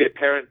think of your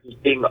parents as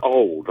being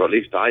old, or at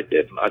least I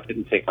didn't. I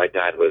didn't think my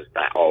dad was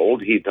that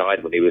old. He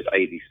died when he was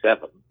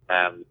 87,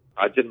 and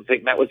I didn't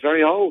think that was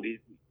very old. He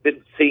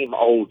didn't seem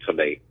old to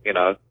me, you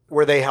know.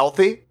 Were they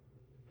healthy?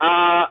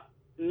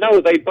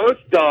 No, they both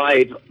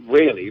died,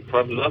 really,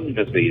 from lung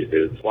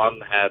diseases.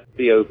 One had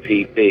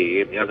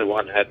COPD, and the other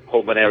one had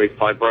pulmonary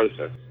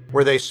fibrosis.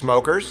 Were they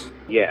smokers?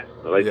 Yes,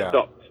 they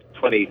stopped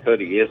 20,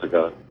 30 years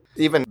ago.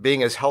 Even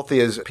being as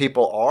healthy as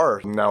people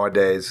are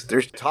nowadays,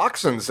 there's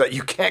toxins that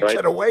you can't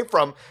get away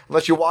from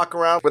unless you walk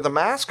around with a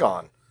mask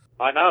on.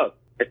 I know.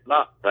 It's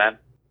nuts, man.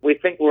 We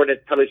think we're an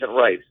intelligent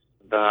race.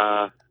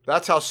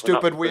 That's how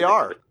stupid we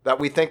are, that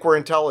we think we're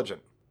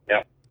intelligent.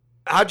 Yeah.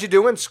 How'd you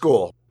do in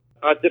school?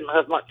 I didn't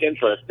have much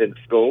interest in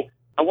school.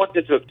 I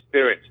wanted to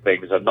experience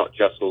things and not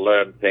just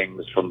learn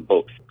things from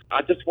books.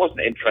 I just wasn't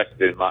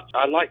interested in much.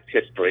 I liked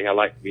history, I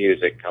liked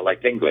music, I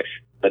liked English,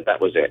 but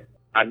that was it.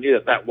 I knew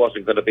that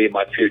wasn't going to be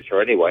my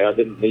future anyway. I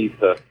didn't need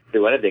to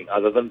do anything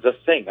other than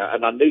just sing.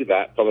 And I knew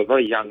that from a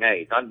very young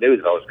age. I knew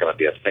that I was going to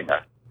be a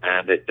singer.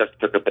 And it just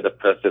took a bit of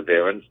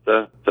perseverance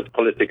to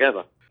pull it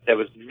together. There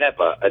was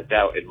never a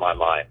doubt in my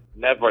mind.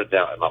 Never a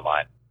doubt in my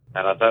mind.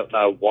 And I don't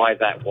know why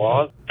that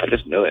was. I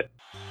just knew it.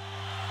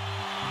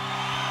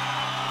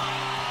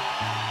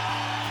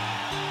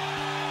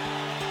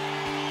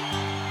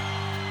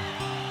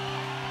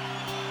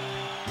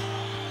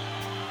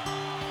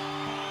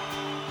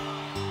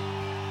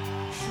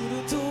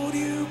 Told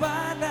you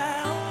by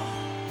now,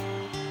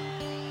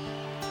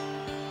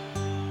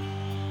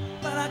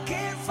 but I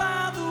can't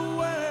find the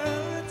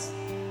words.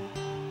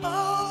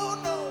 Oh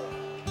no,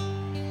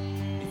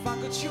 if I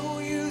could show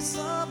you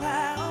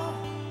somehow,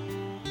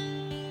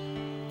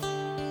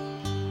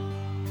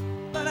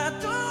 but I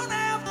don't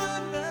have the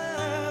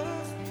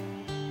nerve.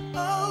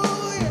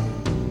 Oh yeah,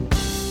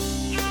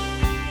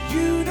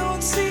 you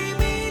don't see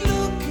me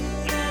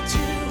looking at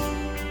you.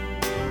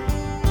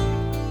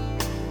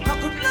 How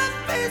could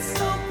love be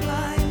so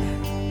blind?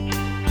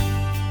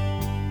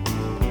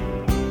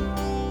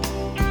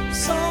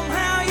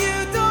 Somehow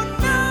you don't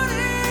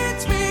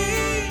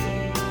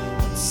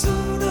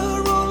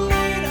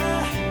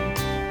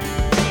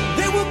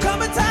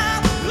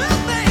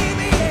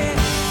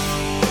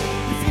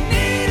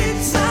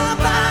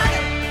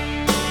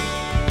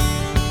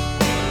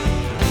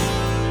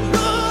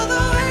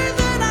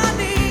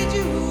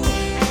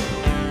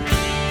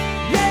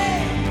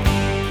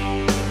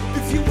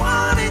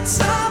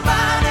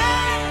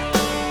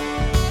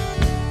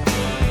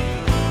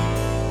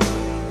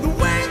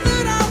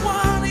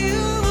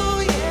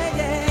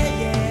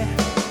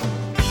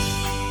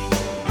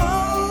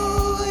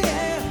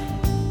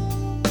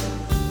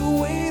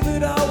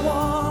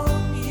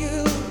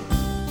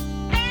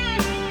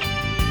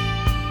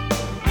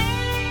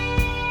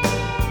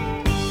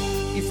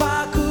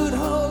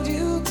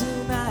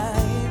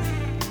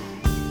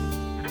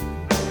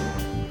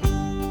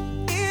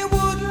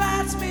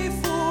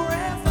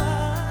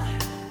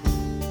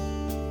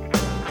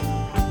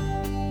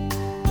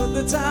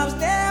the time's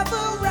never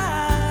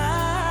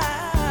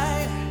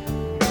right.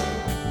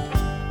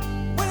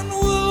 When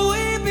will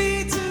we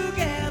be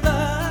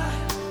together?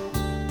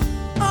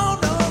 Oh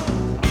no.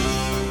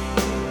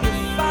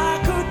 If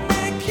I could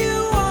make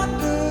you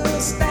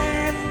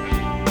understand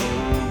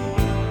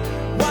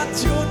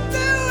what you're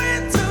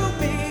doing to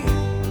me,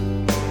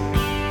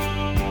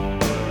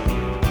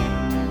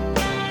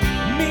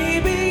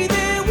 maybe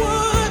there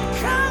would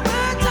come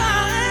a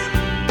time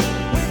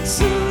when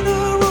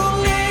sooner or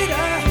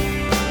later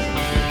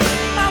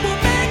I will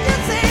make you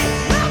say,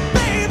 oh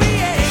baby,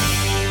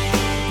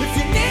 yeah. If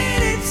you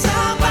needed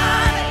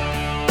somebody,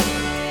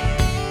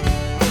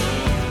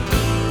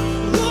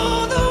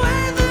 oh, the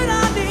way that I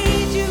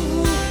need you,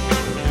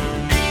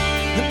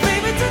 and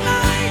baby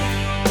tonight,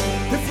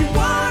 if you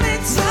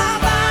wanted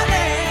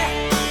somebody,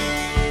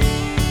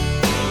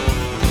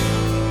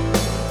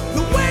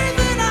 the way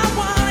that I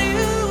want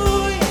you,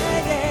 yeah,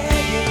 yeah,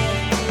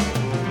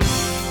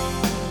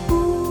 yeah.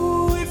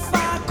 Ooh, if I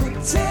could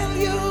tell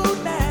you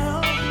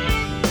now,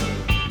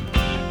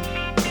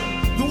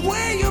 the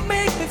way you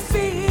make me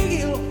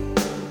feel.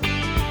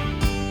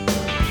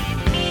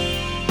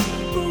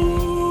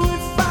 Ooh,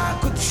 if I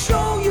could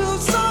show you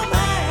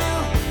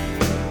somehow.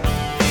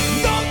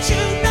 Don't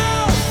you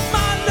know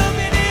my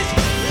loving is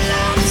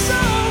love so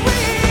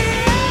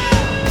real?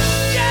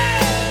 Yeah.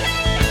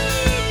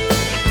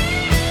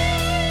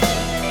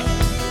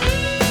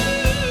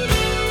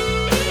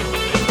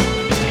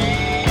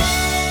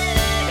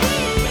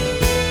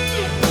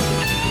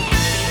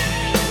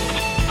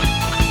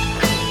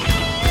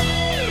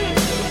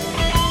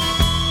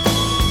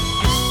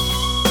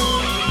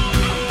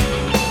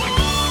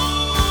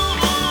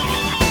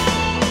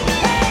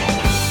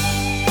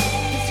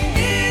 If you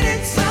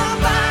needed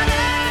somebody,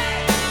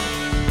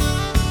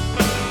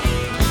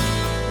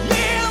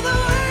 yeah, the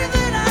way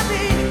that I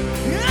need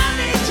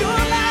your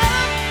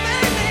love,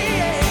 baby.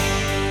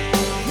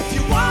 Yeah. If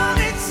you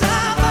wanted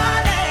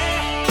somebody,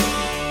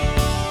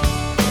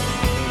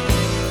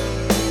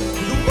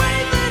 the way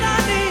that I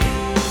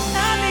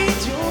need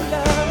your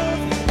love.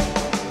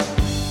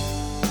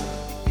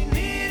 If you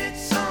needed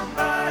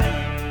somebody,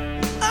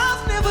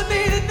 I've never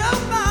needed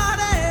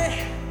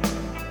nobody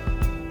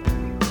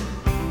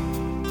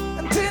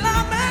until I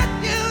met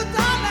you,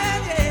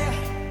 darling,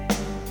 yeah.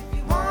 If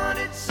you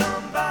wanted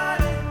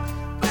somebody,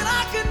 but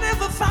I could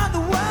never find the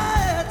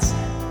words.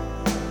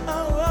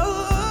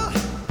 Oh,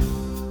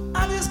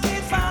 I just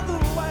can't find the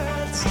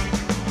words.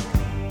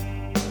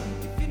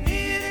 If you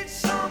needed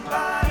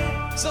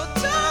somebody, so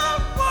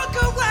don't walk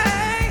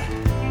away.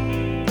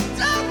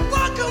 Don't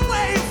walk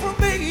away from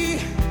me.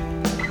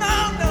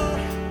 No, no.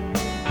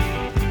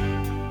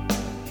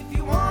 If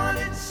you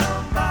wanted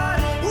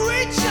somebody,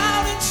 reach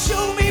out and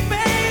show me,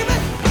 baby.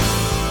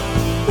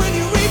 When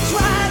you reach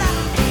right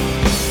out,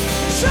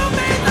 show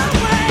me the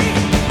way.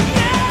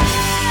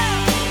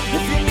 Yeah.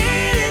 If you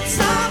needed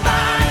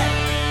somebody,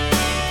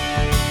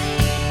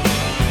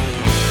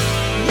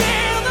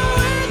 yeah, the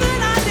way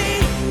that I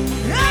need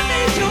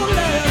your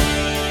love,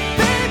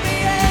 baby.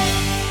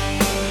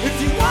 Yeah. If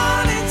you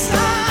wanted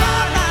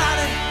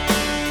somebody,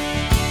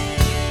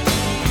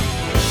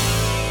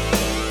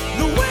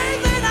 the way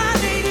that I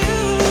need you,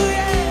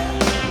 yeah.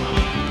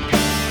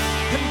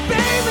 And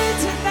baby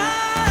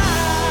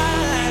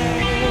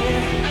tonight,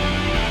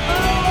 oh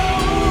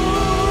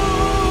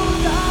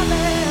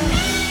darling.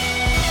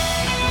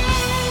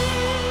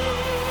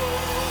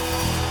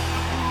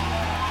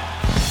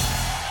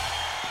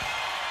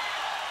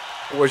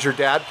 Was your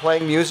dad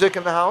playing music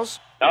in the house?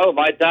 No,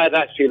 my dad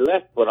actually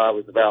left when I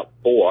was about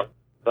 4,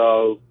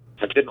 so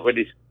I didn't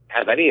really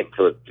have any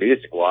influence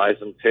music-wise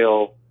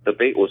until the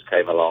Beatles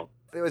came along.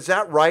 Was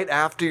that right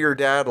after your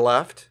dad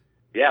left?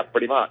 Yeah,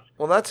 pretty much.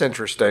 Well, that's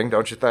interesting,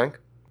 don't you think?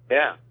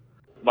 Yeah.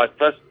 My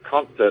first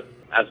concert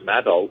as an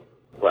adult,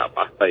 well,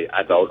 I say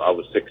adult, I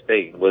was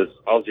 16, was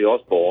Ozzy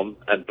Osbourne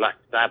and Black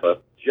Sabbath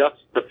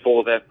just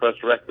before their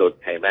first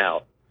record came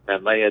out.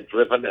 And they had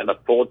driven in a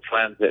Ford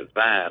Transit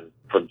van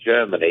from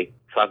Germany,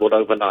 traveled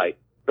overnight,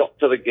 got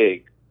to the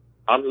gig,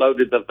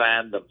 unloaded the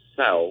van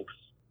themselves,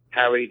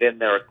 carried in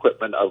their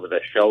equipment over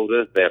their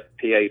shoulders, their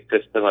PA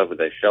system over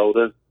their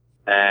shoulders,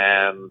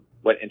 and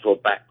went into a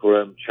back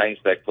room,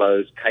 changed their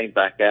clothes, came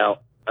back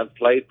out, and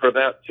played for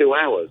about 2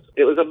 hours.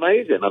 It was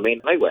amazing. I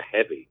mean, they were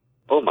heavy.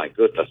 Oh, my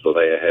goodness, were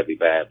they a heavy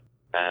band.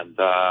 And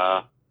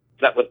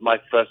that was my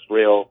first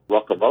real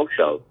rock and roll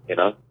show, you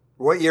know.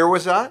 What year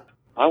was that?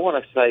 I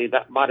want to say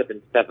that might have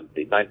been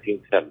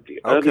 1970,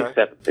 Okay. early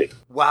 70.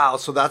 Wow,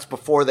 so that's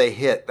before they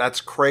hit.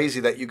 That's crazy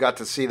that you got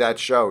to see that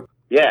show.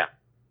 Yeah,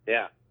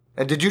 yeah.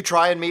 And did you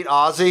try and meet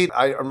Ozzy?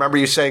 I remember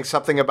you saying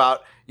something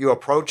about you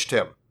approached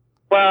him.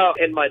 Well,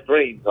 in my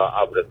dreams,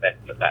 I would have met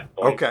him at that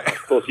point. Okay.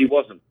 Of course, he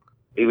wasn't.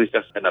 He was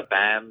just in a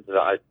band that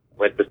I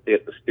went to see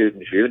at the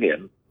Students'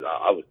 Union.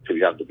 I was too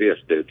young to be a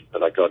student,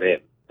 but I got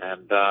in.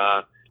 And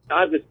I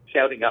was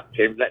shouting up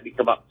to him, let me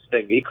come up and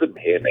sing. He couldn't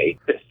hear me.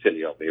 It's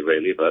silly of me,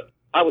 really, but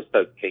I was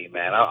so keen,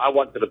 man. I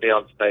wanted to be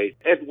on stage.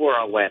 Everywhere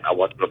I went, I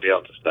wanted to be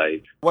on the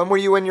stage. When were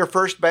you in your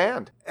first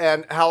band?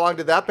 And how long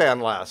did that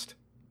band last?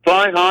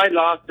 Fly High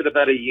lasted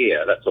about a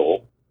year, that's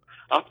all.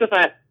 After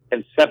that,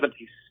 in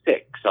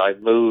 76, I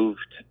moved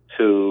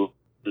to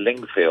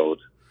Lingfield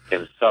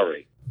in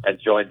Surrey and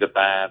joined a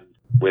band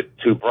with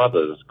two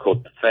brothers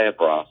called the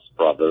Fairbrass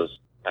Brothers.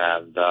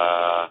 And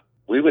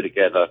we were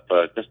together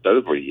for just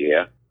over a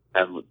year.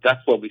 And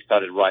that's when we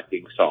started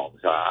writing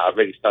songs. I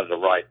really started to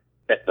write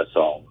better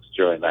songs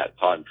during that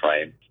time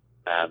frame.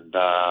 And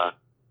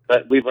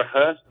but we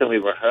rehearsed and we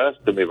rehearsed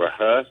and we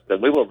rehearsed,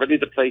 and we were ready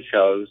to play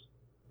shows,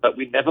 but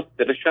we never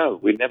did a show.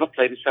 We never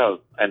played a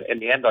show. And in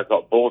the end, I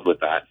got bored with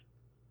that.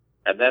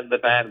 And then the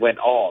band went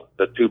on.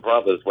 The two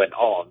brothers went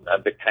on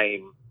and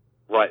became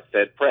Right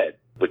Said Fred,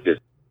 which is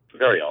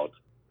very odd.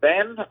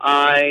 Then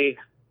I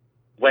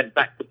went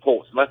back to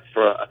Portsmouth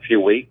for a few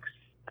weeks,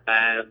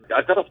 and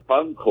I got a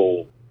phone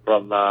call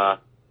from a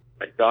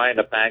guy in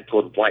a band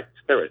called White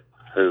Spirit,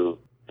 who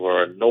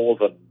were a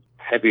northern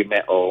heavy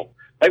metal.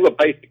 They were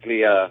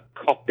basically a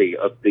copy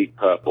of Deep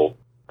Purple,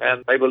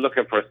 and they were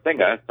looking for a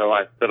singer, so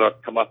I said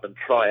I'd come up and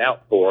try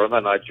out for them,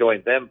 and I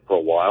joined them for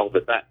a while,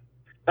 but that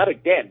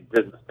again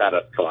didn't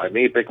satisfy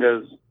me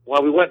because,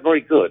 well, we weren't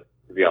very good,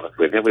 to be honest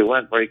with you. We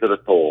weren't very good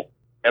at all.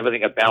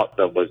 Everything about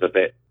them was a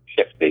bit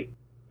shifty.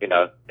 You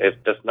know, it's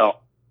just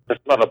not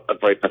a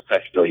very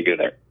professional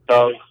unit.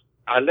 So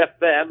I left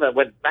them and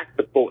went back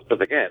to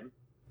Portsmouth again,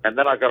 and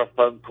then I got a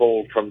phone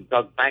call from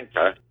Doug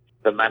Banker,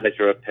 the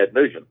manager of Ted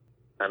Nugent,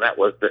 and that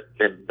was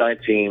in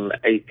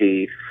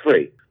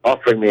 1983,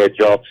 offering me a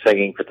job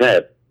singing for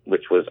Ted,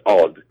 which was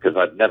odd because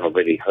I'd never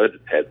really heard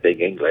of Ted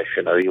being English.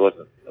 You know, he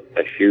wasn't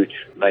a huge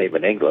name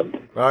in England.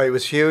 Oh, he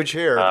was huge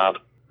here.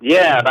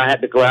 Yeah, and I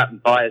had to go out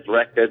and buy his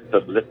records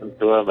and listen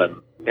to him,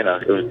 and, you know,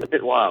 it was a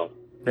bit wild.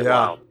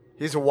 Wild.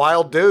 He's a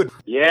wild dude.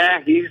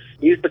 Yeah, he's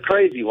the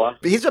crazy one.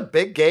 He's a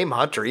big game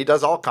hunter. He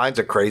does all kinds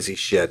of crazy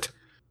shit.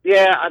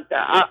 Yeah,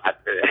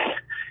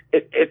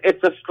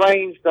 it's a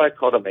strange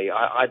dichotomy.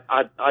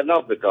 I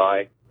love the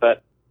guy,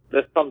 but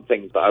there's some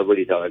things that I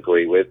really don't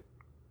agree with,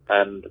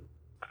 and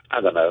I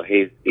don't know.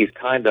 He's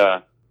kind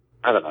of,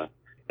 I don't know.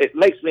 It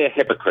makes me a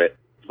hypocrite,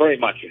 very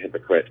much a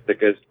hypocrite,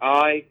 because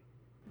I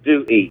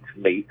do eat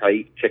meat. I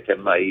eat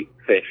chicken. I eat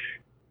fish,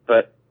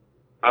 but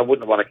I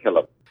wouldn't want to kill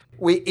him.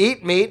 We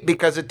eat meat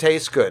because it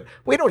tastes good.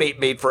 We don't eat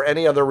meat for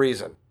any other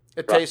reason.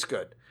 It tastes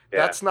good. Yeah.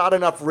 That's not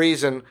enough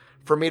reason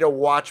for me to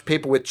watch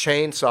people with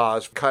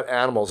chainsaws cut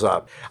animals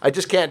up. I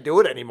just can't do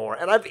it anymore.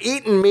 And I've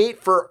eaten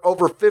meat for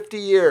over 50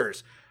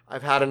 years.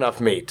 I've had enough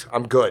meat.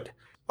 I'm good.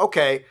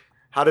 Okay,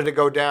 how did it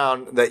go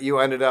down that you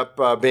ended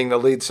up being the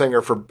lead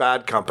singer for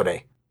Bad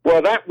Company?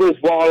 Well, that was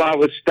while I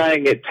was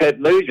staying at Ted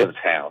Nugent's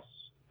house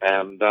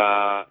and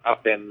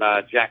up in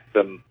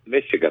Jackson,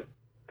 Michigan.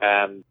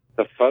 And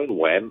the phone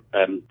went,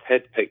 and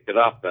Ted picked it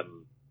up, and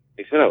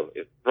he said, "Oh,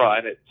 it's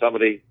Brian, it's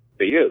somebody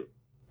for you."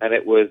 And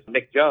it was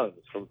Mick Jones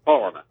from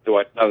Foreigner, who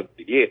I'd known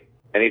for years.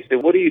 And he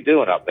said, "What are you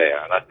doing up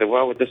there?" And I said,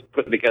 "Well, we're just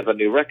putting together a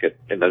new record.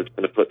 You know,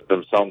 going to put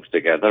some songs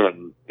together."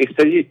 And he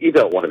said, you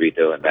don't want to be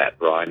doing that,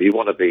 Brian. You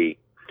want to be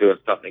doing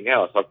something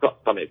else. I've got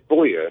something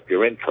for you if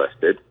you're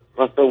interested.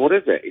 I said, "What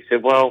is it?" He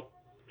said, "Well,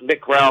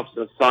 Nick Ralphs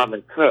and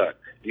Simon Kirk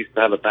used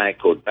to have a band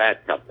called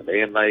Bad Company,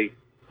 and they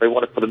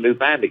want to put a new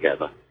band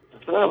together."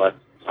 I said, "Well, that's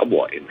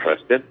somewhat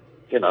interesting,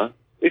 you know."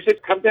 He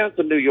said, "Come down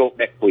to New York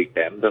next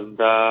weekend, and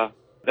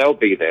they'll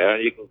be there,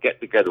 and you can get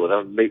together with them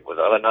and meet with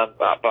them.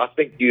 But I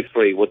think you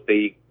three would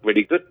be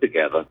really good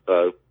together."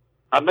 So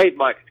I made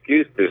my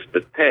excuses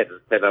to Ted and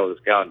said I was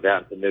going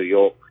down to New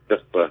York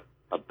just for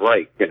a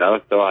break, you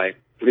know. So I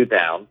flew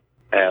down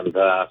and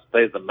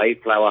stayed at the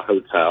Mayflower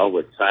Hotel,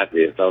 which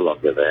sadly is no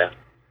longer there.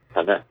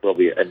 And that's where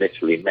we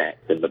initially met,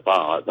 in the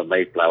bar at the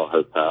Mayflower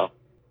Hotel.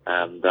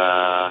 And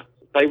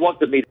they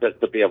wanted me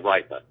to be a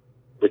writer,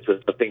 which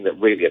was the thing that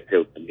really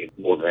appealed to me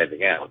more than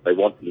anything else. They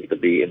wanted me to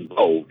be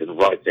involved in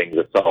writing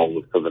the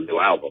songs for the new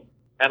album.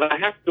 And I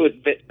have to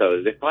admit,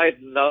 though, that if I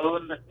had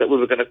known that we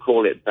were going to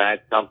call it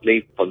Bad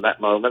Company from that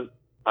moment,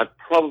 I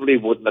probably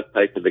wouldn't have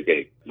taken the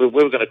gig. We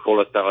were going to call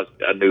ourselves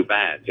a new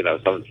band, you know,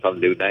 some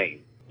new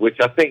name, which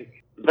I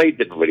think they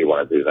didn't really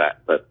want to do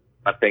that. But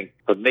I think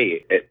for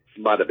me, it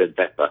might have been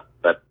better.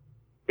 But,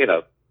 you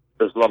know,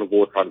 there's a lot of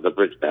water under the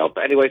bridge now.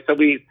 But anyway, so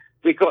we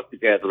got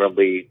together and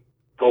we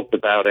talked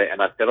about it,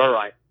 and I said, "All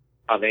right,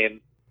 I'm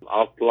in.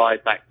 I'll fly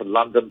back to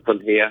London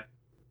from here."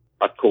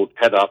 I called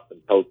Ted up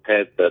and told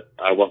Ted that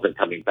I wasn't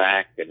coming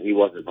back, and he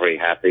wasn't very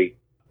happy.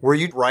 Were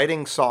you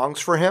writing songs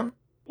for him?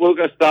 We were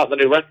going to start the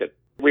new record.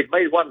 We'd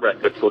made one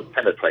record called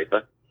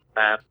Penetrator,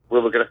 and we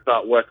were going to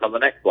start work on the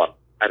next one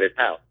at his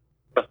house.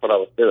 That's what I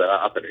was doing,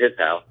 up at his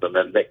house, and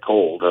then Nick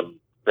called and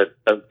said,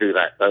 "Don't do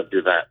that, don't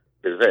do that,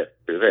 do this,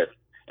 do this."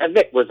 And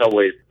Nick was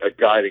always a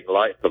guiding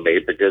light for me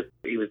because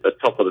he was the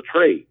top of the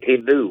tree. He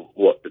knew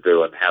what to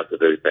do and how to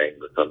do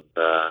things. And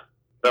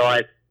so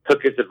I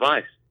took his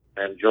advice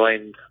and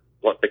joined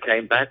what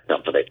became Bad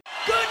Company.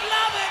 Good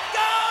love it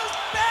goes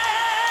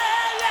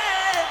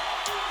belly.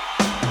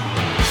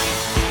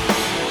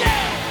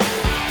 Yeah.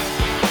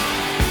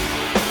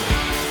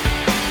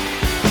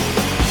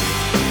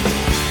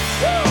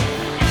 Woo.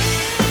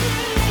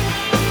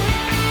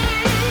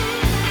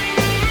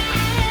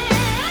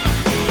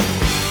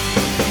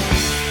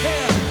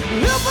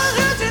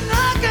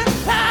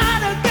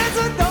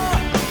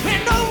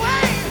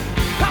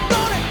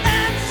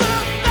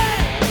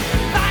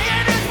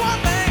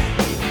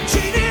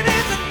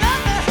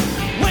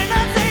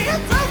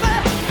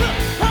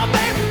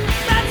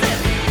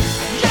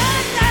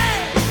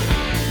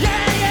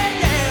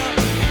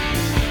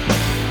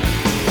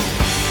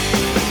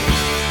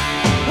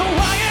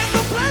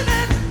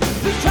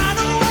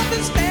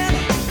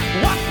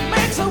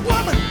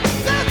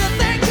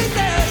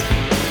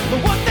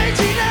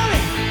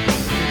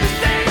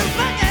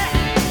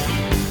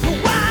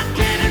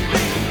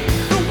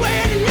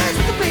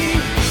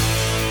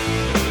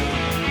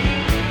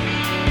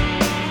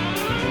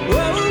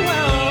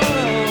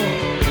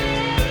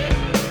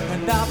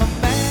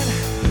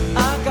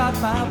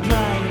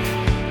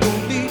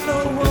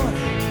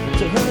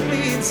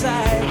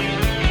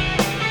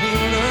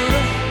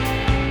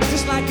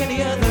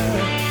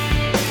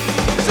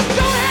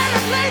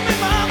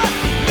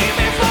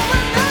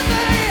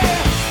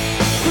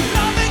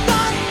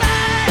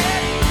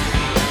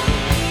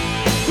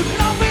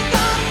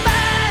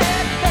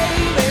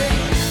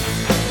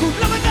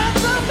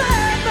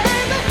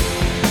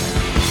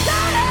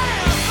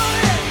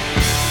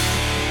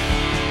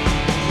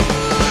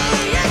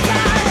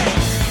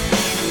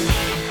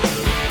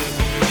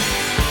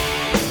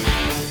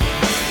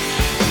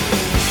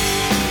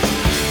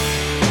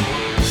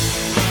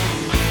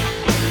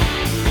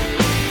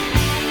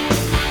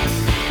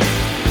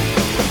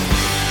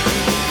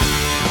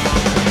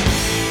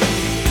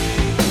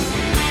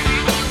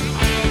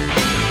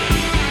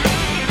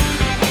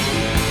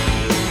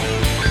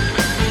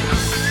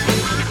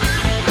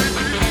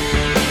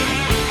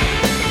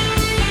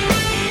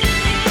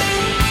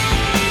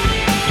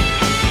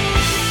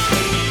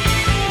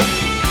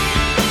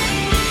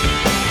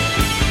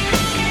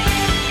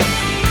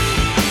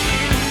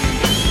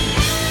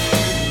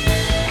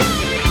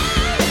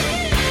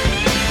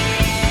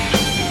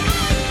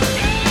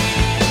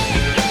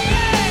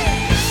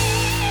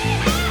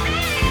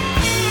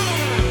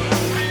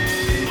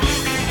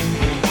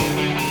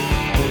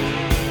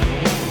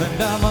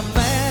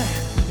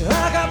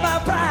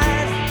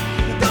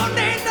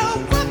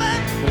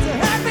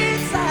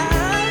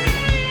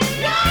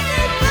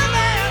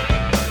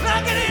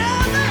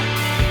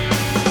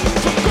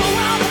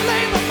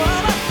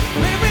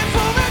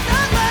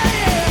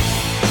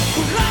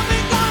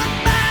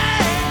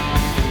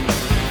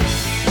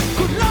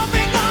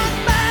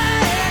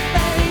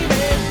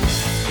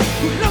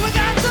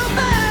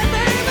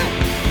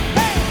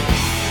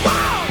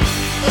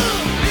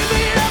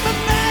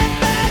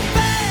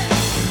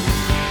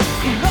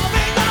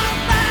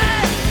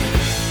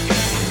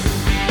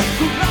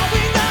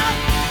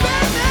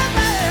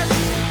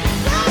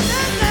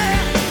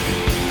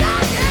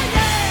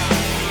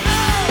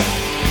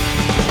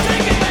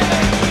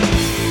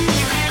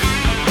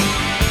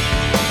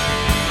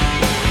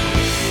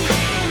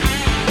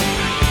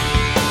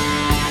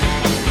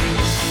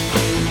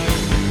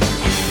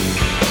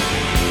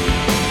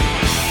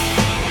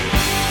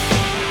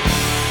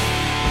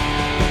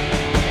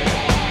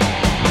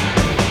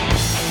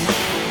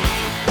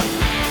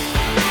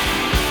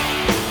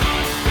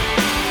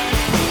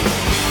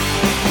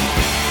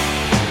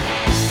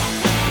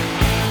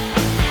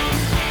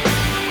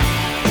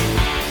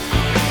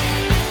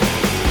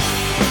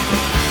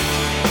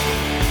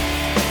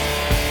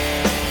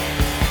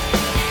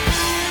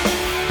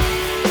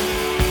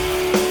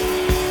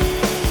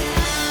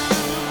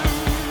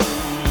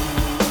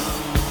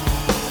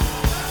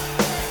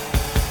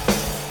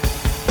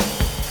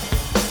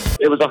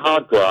 It was a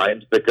hard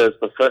grind because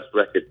the first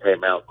record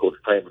came out called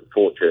Fame and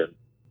Fortune,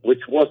 which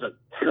wasn't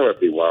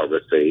terribly well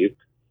received.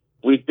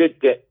 We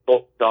did get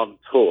booked on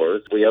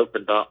tours. We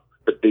opened up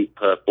the Deep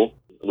Purple.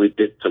 We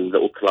did some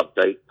little club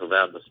dates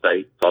around the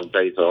States on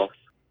days off.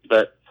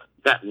 But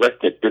that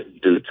record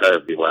didn't do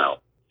terribly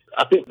well.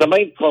 I think the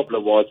main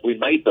problem was we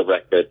made the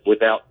record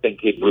without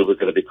thinking we were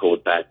going to be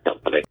called Bad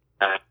Company.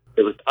 And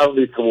it was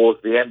only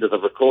towards the end of the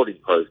recording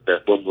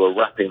process when we were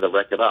wrapping the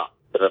record up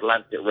that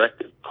Atlantic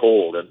Records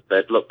called and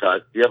said, look,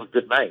 guys, do you have a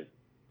good name?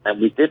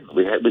 And we didn't.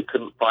 We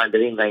couldn't find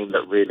any name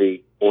that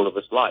really all of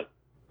us liked.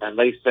 And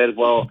they said,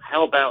 well,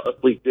 how about if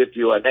we give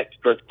you an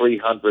extra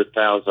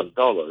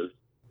 $300,000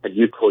 and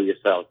you call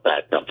yourself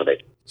Bad Company?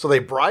 So they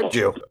bribed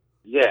you.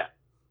 Yeah.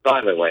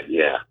 Simon went,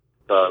 yeah.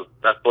 So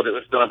that's what it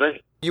was going to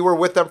be. You were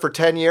with them for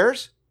 10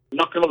 years?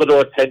 Knocking on the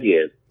door 10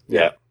 years.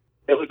 Yeah.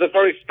 It was a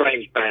very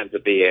strange band to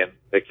be in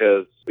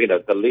because,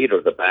 the leader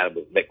of the band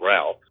was Mick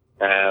Ralph.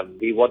 And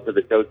he wanted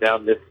to go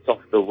down this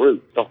softer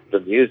route, softer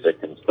music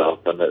and stuff.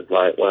 And it's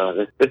like, well,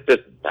 this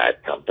isn't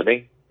Bad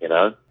Company,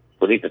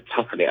 We need to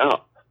toughen it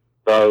up.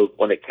 So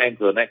when it came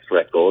to the next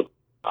record,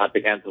 I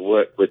began to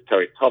work with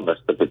Terry Thomas,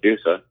 the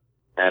producer,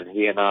 and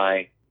he and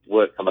I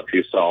worked on a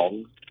few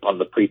songs on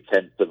the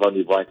pretense of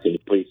only writing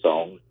 3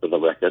 songs for the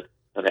record.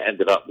 And it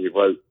ended up we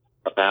wrote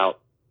about,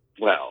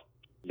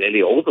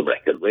 nearly all the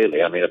record,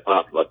 really. I mean,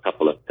 apart from a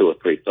couple of 2 or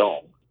 3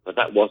 songs. But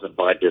that wasn't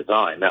by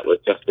design. That was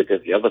just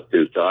because the other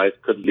 2 guys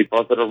couldn't be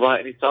bothered to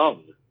write any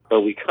songs. So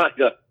we kind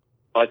of,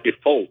 by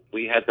default,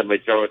 we had the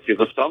majority of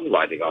the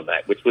songwriting on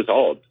that, which was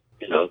odd,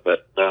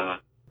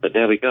 but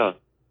there we go.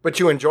 But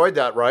you enjoyed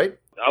that, right?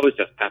 I was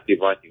just happy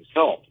writing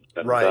songs.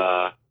 And,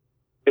 right.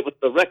 It was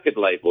the record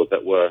labels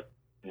that were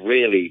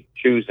really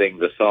choosing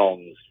the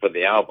songs for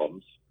the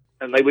albums.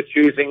 And they were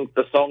choosing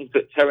the songs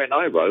that Terry and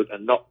I wrote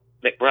and not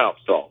Mick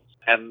Ralph's songs.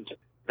 And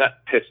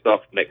that pissed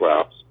off Mick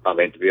Ralph. I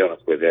mean, to be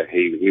honest with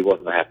you, he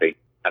wasn't happy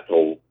at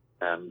all.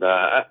 And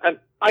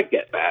I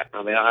get that.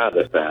 I mean, I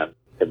understand.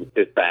 It was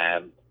his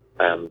band,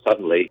 and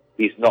suddenly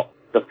he's not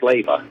the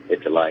flavor,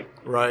 if you like.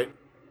 Right.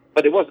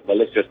 But it wasn't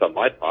malicious on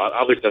my part.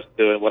 I was just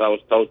doing what I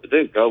was told to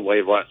do. Go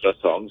away, write your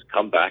songs,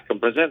 come back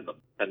and present them.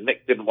 And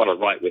Mick didn't want to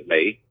write with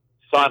me.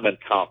 Simon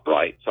can't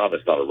write.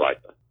 Simon's not a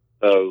writer.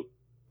 So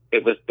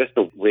it was just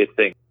a weird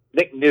thing.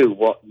 Nick knew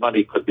what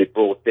money could be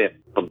brought in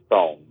from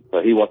songs,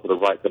 so he wanted to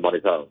write them on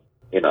his own.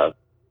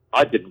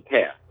 I didn't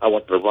care. I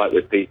wanted to write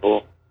with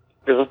people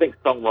because I think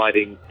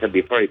songwriting can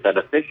be very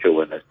beneficial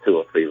when there's 2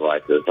 or 3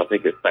 writers. I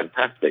think it's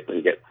fantastic when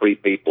you get 3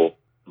 people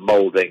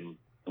molding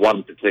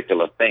one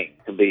particular thing.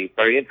 Can be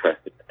very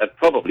interesting, and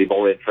probably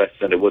more interesting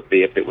than it would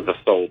be if it was a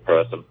sole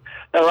person.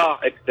 There are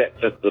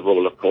exceptions to the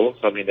rule, of course.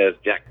 I mean, there's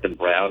Jackson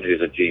Browne,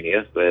 who's a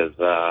genius. There's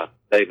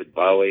David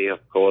Bowie, of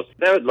course.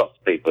 There are lots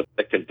of people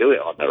that can do it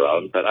on their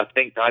own, but I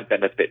think I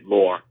benefit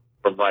more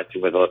from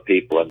writing with other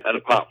people. And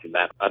apart from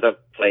that, I don't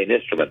play an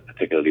instrument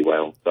particularly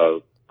well,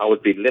 so I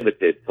would be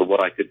limited to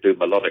what I could do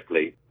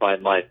melodically by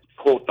my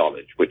chord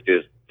knowledge, which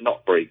is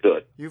not very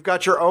good. You've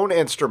got your own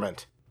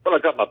instrument. Well, I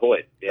got my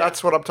voice. Yeah.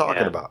 That's what I'm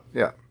talking about.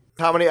 Yeah.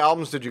 How many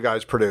albums did you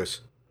guys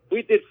produce?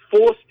 We did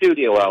 4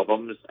 studio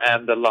albums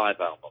and a live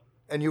album.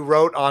 And you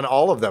wrote on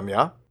all of them,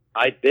 yeah?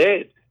 I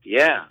did.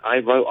 Yeah, I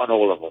wrote on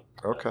all of them.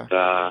 Okay.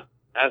 And,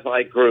 as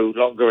I grew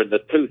longer in the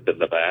tooth in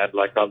the band,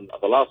 like on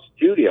the last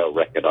studio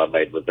record I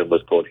made with them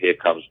was called Here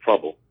Comes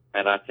Trouble.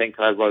 And I think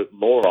I wrote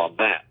more on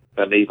that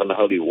than even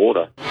Holy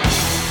Water.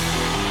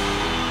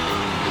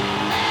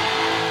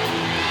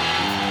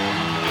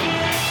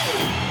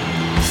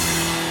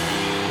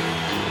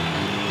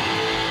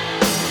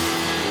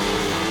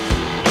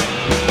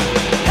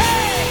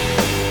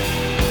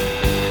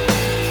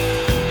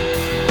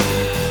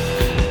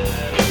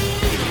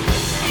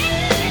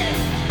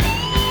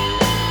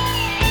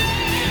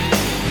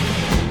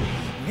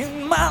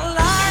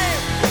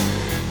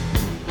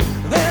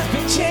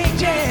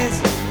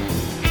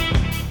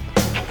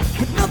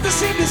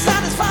 Seem to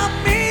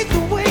satisfy me.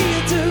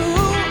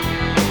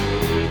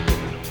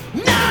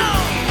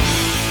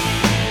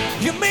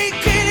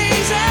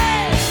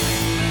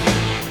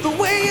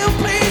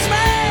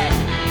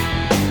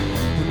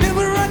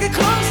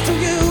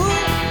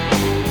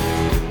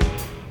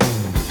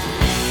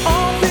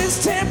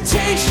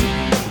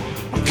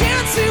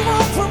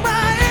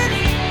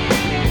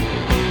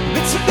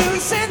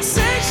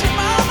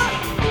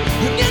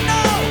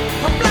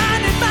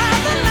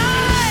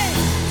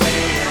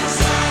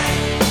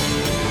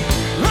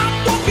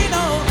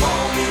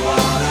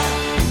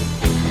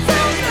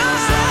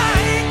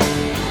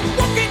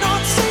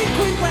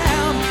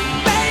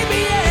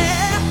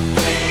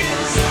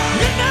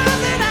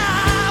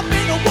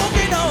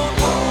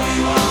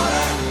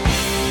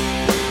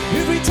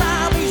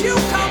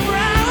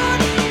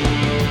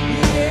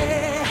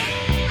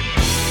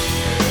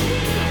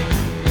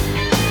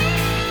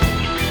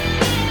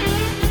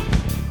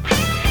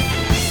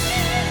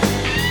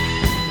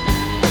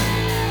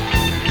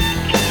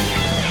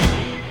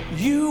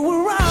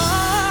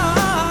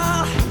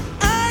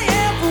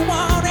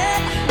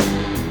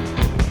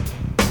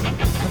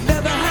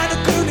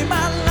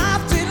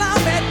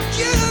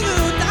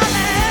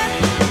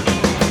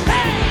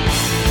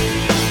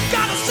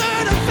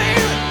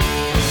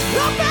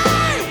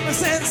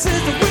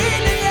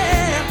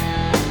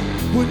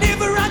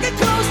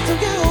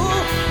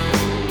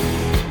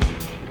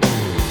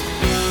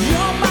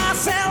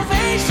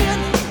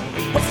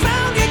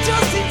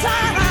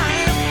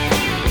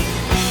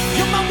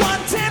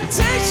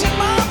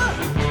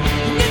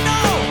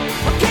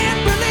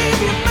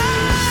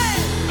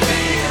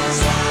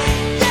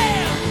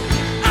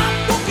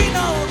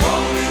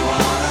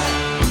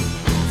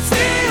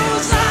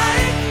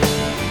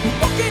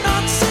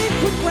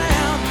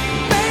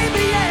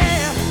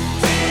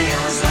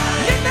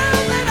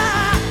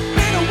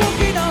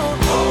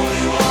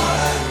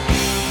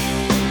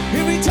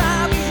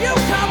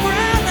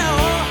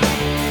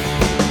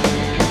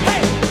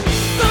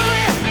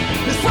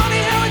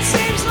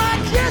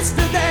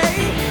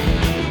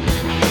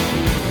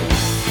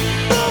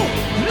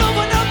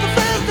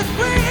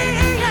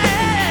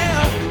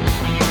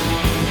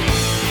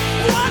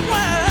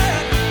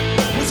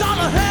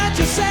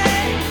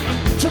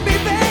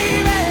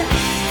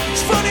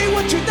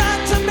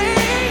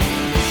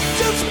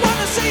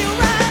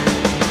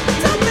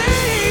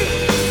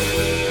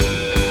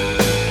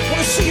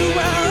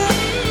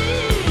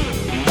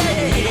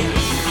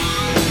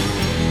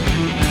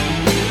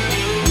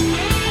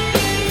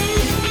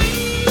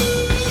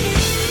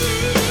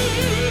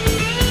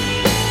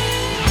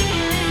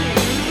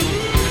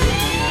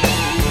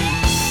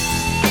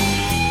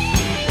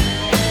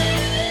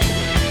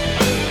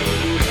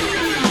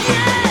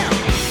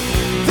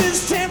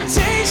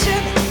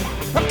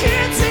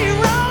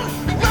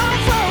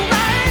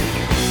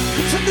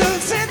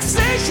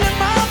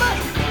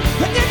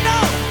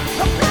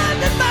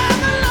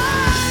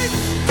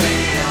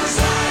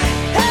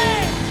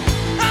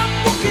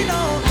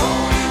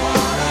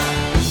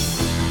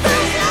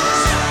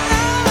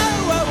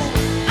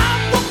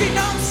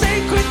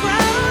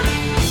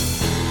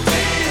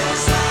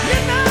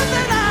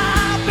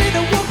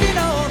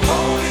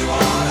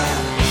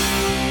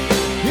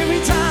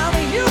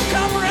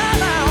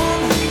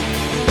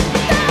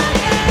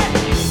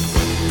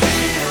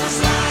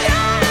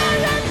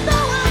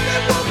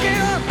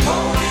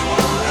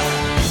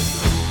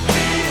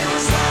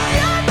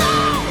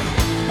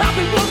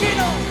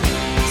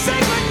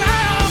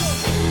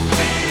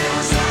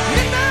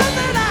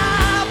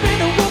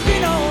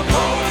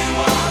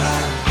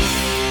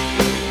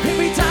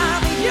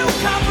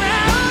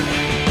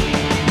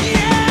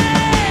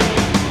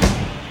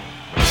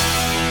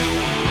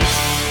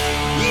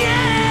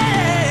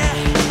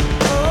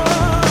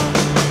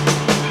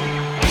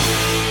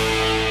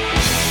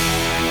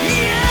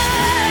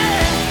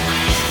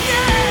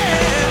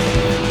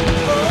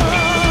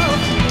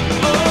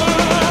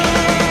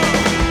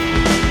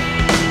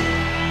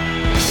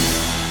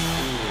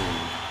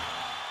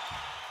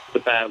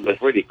 band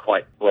was really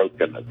quite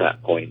broken at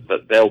that point,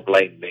 but they'll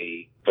blame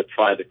me for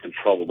trying to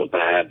control the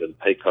band and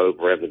take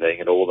over everything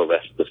and all the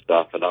rest of the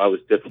stuff, and I was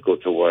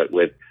difficult to work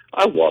with.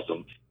 I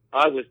wasn't.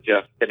 I was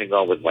just getting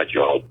on with my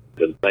job,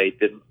 and they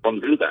didn't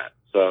want to do that.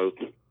 So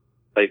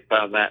they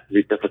found that to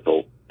be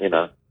difficult, you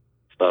know.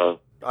 So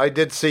I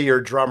did see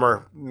your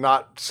drummer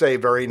not say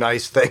very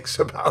nice things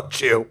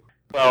about you.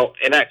 well,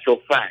 in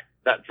actual fact,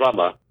 that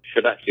drummer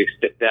should actually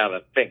sit down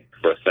and think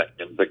for a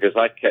second, because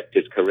I kept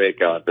his career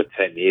going for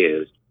 10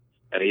 years,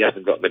 and he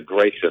hasn't got the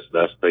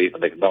graciousness to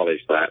even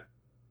acknowledge that.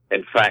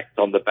 In fact,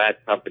 on the Bad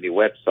Company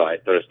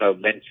website, there is no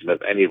mention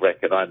of any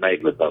record I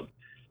made with them,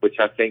 which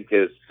I think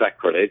is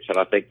sacrilege, and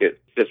I think it's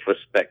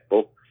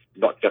disrespectful,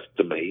 not just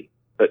to me,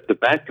 but to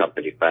Bad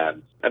Company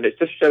fans. And it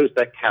just shows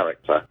their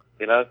character,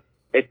 you know?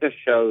 It just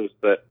shows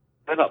that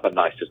they're not the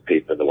nicest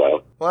people in the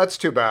world. Well, that's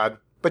too bad.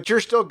 But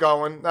you're still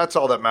going. That's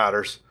all that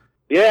matters.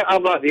 Yeah,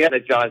 I'm like the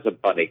Energizer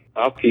Bunny.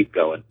 I'll keep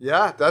going.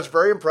 Yeah, that's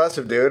very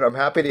impressive, dude. I'm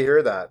happy to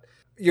hear that.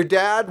 Your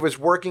dad was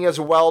working as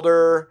a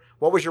welder.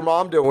 What was your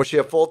mom doing? Was she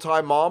a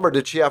full-time mom, or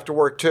did she have to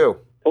work too?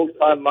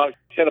 Full-time mom.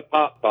 She had a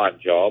part-time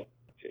job.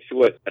 She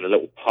worked in a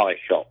little pie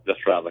shop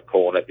just around the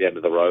corner at the end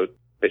of the road.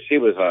 But she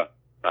was a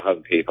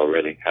homekeeper,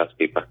 really,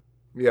 housekeeper.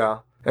 Yeah,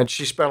 and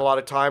she spent a lot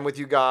of time with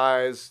you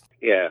guys.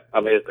 Yeah, I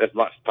mean, as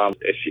much time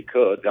as she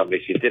could. I mean,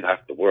 she did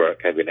have to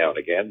work every now and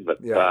again,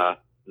 but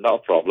not a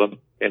problem,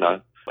 you know.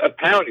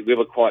 Apparently, we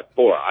were quite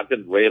poor. I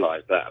didn't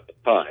realize that at the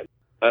time,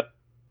 but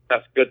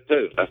that's good,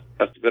 too.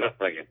 That's a good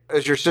upbringing.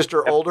 Is your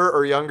sister older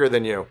or younger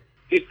than you?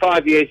 She's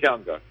 5 years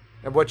younger.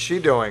 And what's she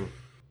doing?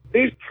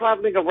 She's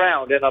traveling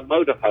around in a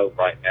motorhome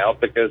right now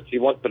because she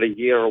wanted a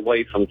year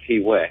away from Key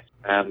West.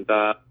 And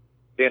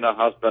she and her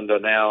husband are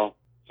now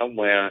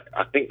somewhere,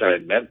 I think they're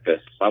in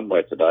Memphis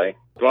somewhere today,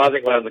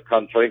 driving around the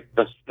country,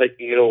 just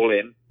taking it all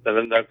in. And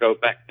then they'll go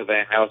back to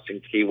their house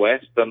in Key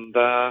West and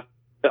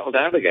settle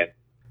down again.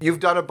 You've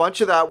done a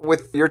bunch of that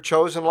with your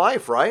chosen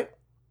life, right?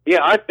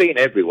 Yeah, I've been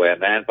everywhere,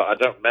 man, but I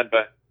don't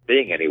remember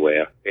being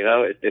anywhere. You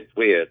know, it's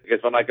weird.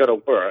 Because when I go to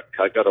work,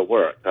 I go to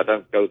work. I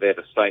don't go there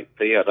to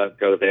sightsee. I don't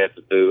go there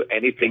to do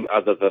anything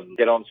other than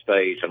get on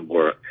stage and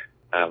work.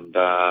 And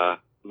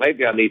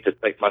maybe I need to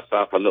take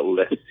myself a little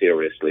less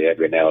seriously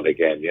every now and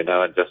again, you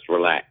know, and just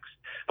relax.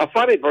 I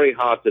find it very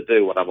hard to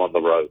do when I'm on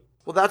the road.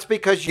 Well, that's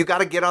because you got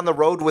to get on the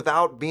road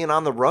without being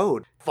on the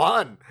road.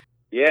 Fun.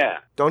 Yeah.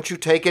 Don't you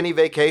take any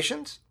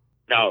vacations?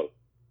 No.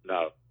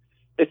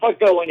 If I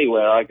go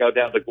anywhere, I go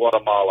down to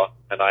Guatemala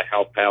and I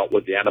help out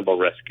with the animal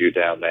rescue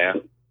down there,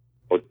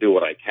 or do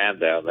what I can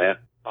down there.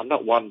 I'm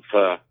not one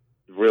for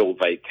real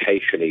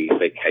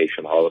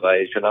vacation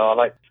holidays, you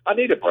know. I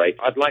need a break.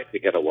 I'd like to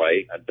get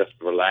away and just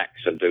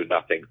relax and do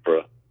nothing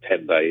for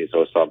 10 days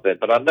or something.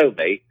 But I know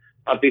me,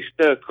 I'd be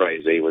stir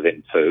crazy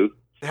within 2.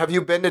 Have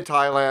you been to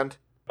Thailand?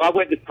 I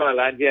went to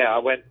Thailand, yeah. I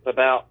went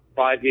about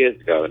 5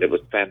 years ago, and it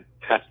was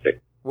fantastic.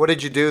 What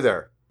did you do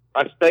there?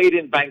 I stayed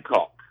in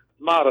Bangkok.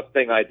 Smartest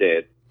thing I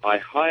did, I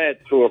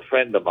hired through a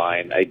friend of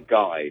mine a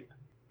guide,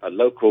 a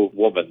local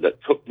woman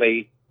that took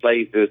me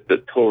places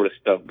that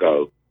tourists don't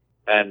go.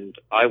 And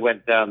I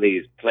went down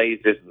these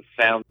places and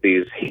found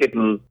these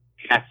hidden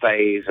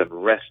cafes and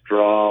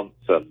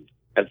restaurants and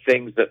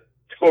things that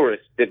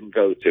tourists didn't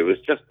go to. It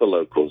was just the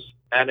locals.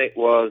 And it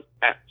was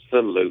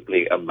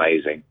absolutely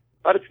amazing.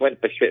 I just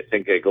went for shits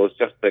and giggles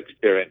just to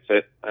experience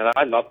it. And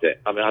I loved it.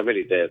 I mean, I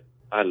really did.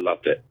 I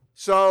loved it.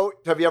 So,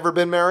 have you ever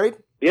been married?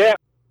 Yeah.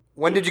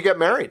 When did you get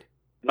married?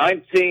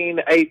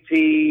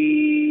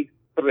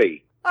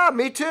 1983. Ah,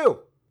 me too.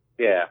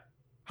 Yeah.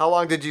 How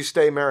long did you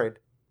stay married?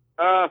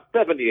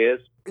 7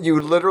 years.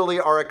 You literally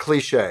are a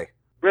cliche.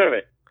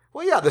 Really?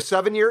 Well, yeah, the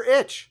 7-year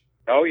itch.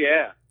 Oh,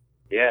 yeah.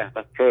 Yeah,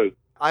 that's true.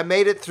 I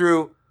made it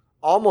through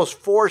almost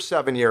 4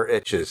 7-year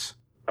itches.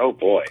 Oh,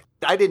 boy.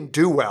 I didn't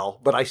do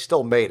well, but I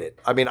still made it.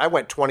 I mean, I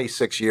went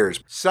 26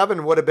 years.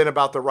 7 would have been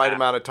about the right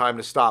amount of time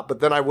to stop, but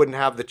then I wouldn't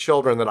have the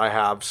children that I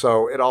have,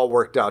 so it all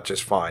worked out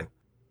just fine.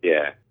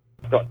 Yeah.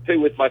 Got 2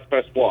 with my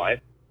first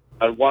wife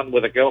and 1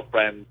 with a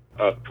girlfriend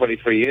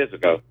 23 years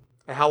ago.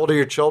 And how old are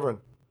your children?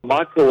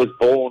 Michael was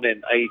born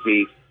in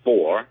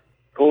 84.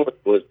 Corbin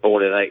was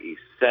born in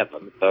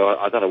 87, so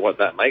I don't know what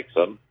that makes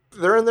them.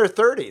 They're in their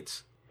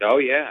 30s. Oh,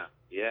 yeah.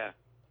 Yeah.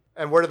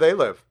 And where do they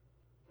live?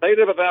 They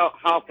live about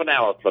half an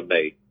hour from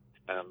me.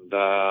 And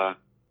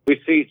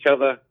we see each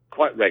other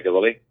quite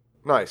regularly.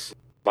 Nice.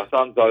 My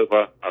son's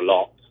over a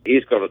lot.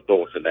 He's got a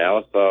daughter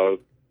now, so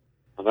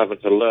I'm having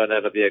to learn how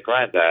to be a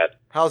granddad.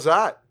 How's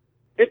that?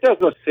 It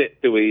doesn't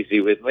sit too easy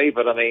with me,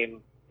 but I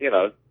mean, you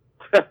know,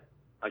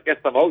 I guess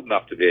I'm old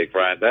enough to be a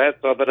granddad,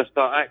 so I better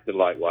start acting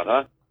like one,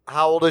 huh?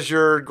 How old is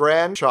your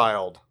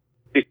grandchild?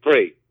 He's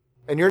 3.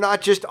 And you're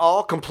not just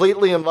all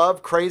completely in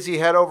love, crazy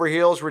head over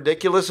heels,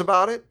 ridiculous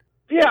about it?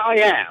 Yeah, I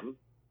am.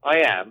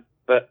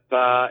 But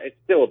it's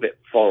still a bit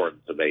foreign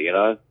to me, you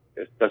know?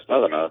 It's just, I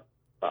don't know.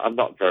 I'm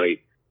not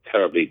very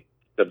terribly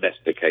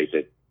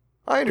domesticated.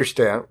 I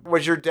understand.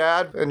 Was your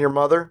dad and your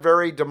mother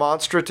very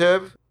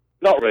demonstrative?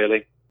 Not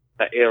really.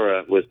 That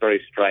era was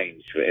very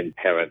strange in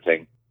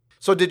parenting.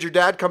 So did your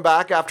dad come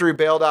back after he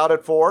bailed out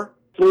at 4?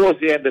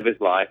 Towards the end of his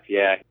life,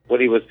 yeah. When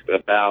he was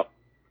about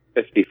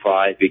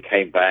 55, he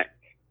came back,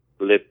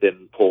 lived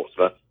in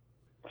Portsmouth.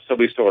 So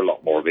we saw a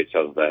lot more of each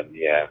other then,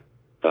 yeah.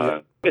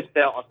 So missed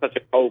out on such a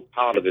cold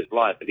part of his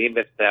life, and he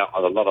missed out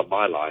on a lot of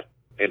my life,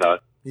 you know.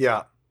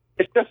 Yeah.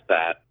 It's just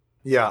that.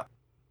 Yeah.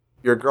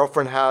 Your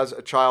girlfriend has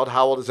a child.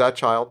 How old is that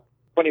child?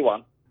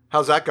 21.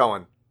 How's that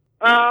going?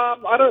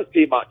 I don't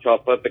see much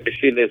of her because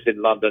she lives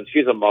in London.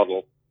 She's a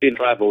model. She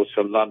travels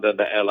from London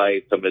to LA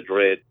to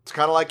Madrid. It's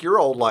kind of like your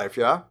old life,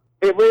 yeah?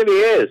 It really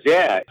is,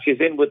 yeah.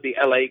 She's in with the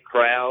LA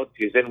crowd.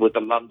 She's in with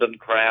the London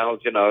crowd,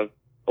 you know.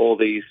 All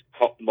these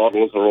top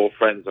models are all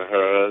friends of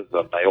hers,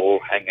 and they all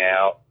hang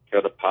out,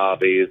 go to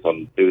parties,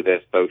 and do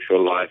their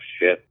social life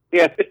shit.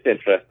 Yeah, it's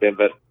interesting,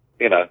 but,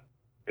 you know,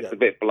 it's a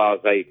bit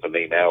blasé for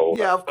me now.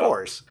 Yeah, of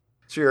course.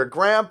 So you're a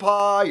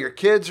grandpa, your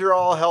kids are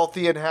all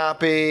healthy and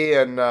happy,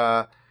 and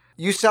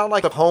you sound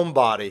like a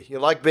homebody. You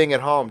like being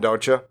at home,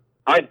 don't you?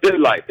 I do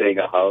like being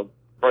at home,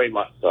 very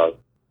much so.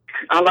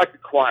 I like a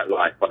quiet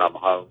life when I'm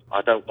home.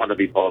 I don't want to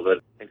be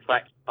bothered. In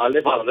fact, I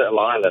live on a little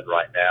island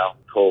right now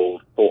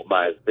called Fort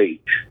Myers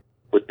Beach,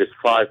 which is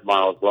 5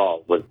 miles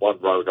long with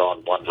one road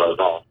on, one road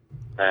off.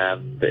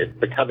 And it's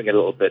becoming a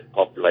little bit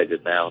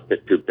populated now, a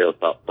bit too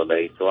built up for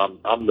me. So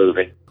I'm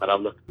moving, and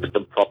I'm looking for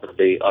some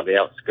property on the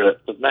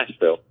outskirts of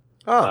Nashville.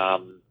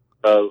 Oh.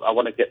 So I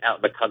want to get out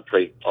in the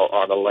country or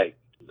on a lake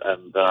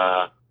and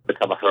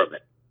become a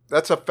hermit.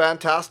 That's a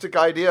fantastic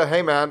idea.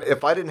 Hey, man,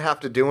 if I didn't have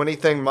to do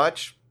anything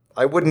much,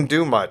 I wouldn't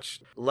do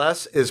much.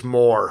 Less is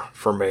more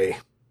for me.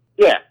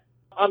 Yeah,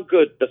 I'm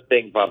good just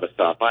being by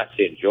myself. I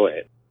actually enjoy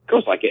it. Of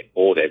course, I get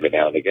bored every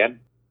now and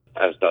again,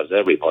 as does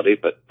everybody,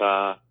 but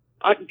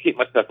I can keep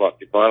myself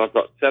occupied. I've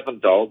got 7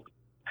 dogs,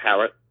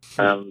 parrots,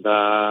 and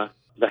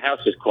the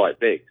house is quite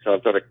big, so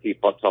I've got to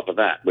keep on top of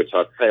that, which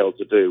I've failed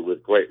to do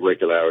with great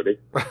regularity.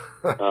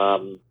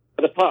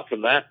 But apart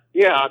from that,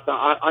 yeah,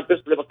 I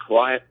just live a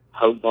quiet,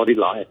 homebody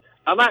life.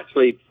 I'm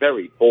actually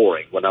very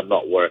boring when I'm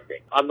not working.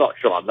 I'm not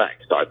sure I'm that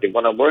exciting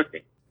when I'm working.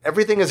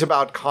 Everything is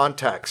about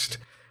context.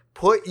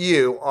 Put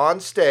you on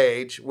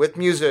stage with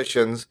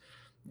musicians,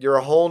 you're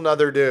a whole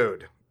nother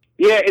dude.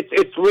 Yeah,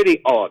 it's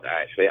really odd,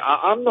 actually.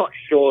 I'm not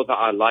sure that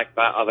I like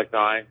that other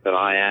guy that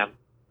I am.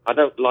 I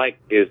don't like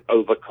his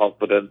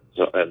overconfidence,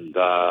 and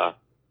I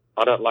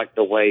don't like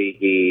the way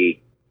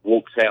he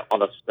walks out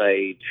on a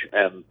stage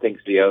and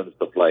thinks he owns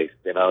the place,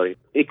 you know.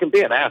 He can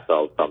be an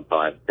asshole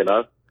sometimes, you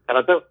know. And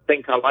I don't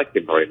think I like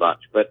him very much,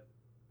 but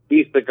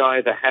he's the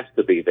guy that has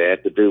to be there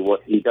to do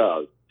what he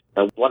does.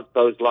 And once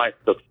those lights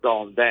have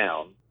gone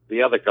down,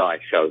 the other guy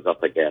shows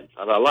up again,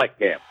 and I like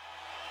him.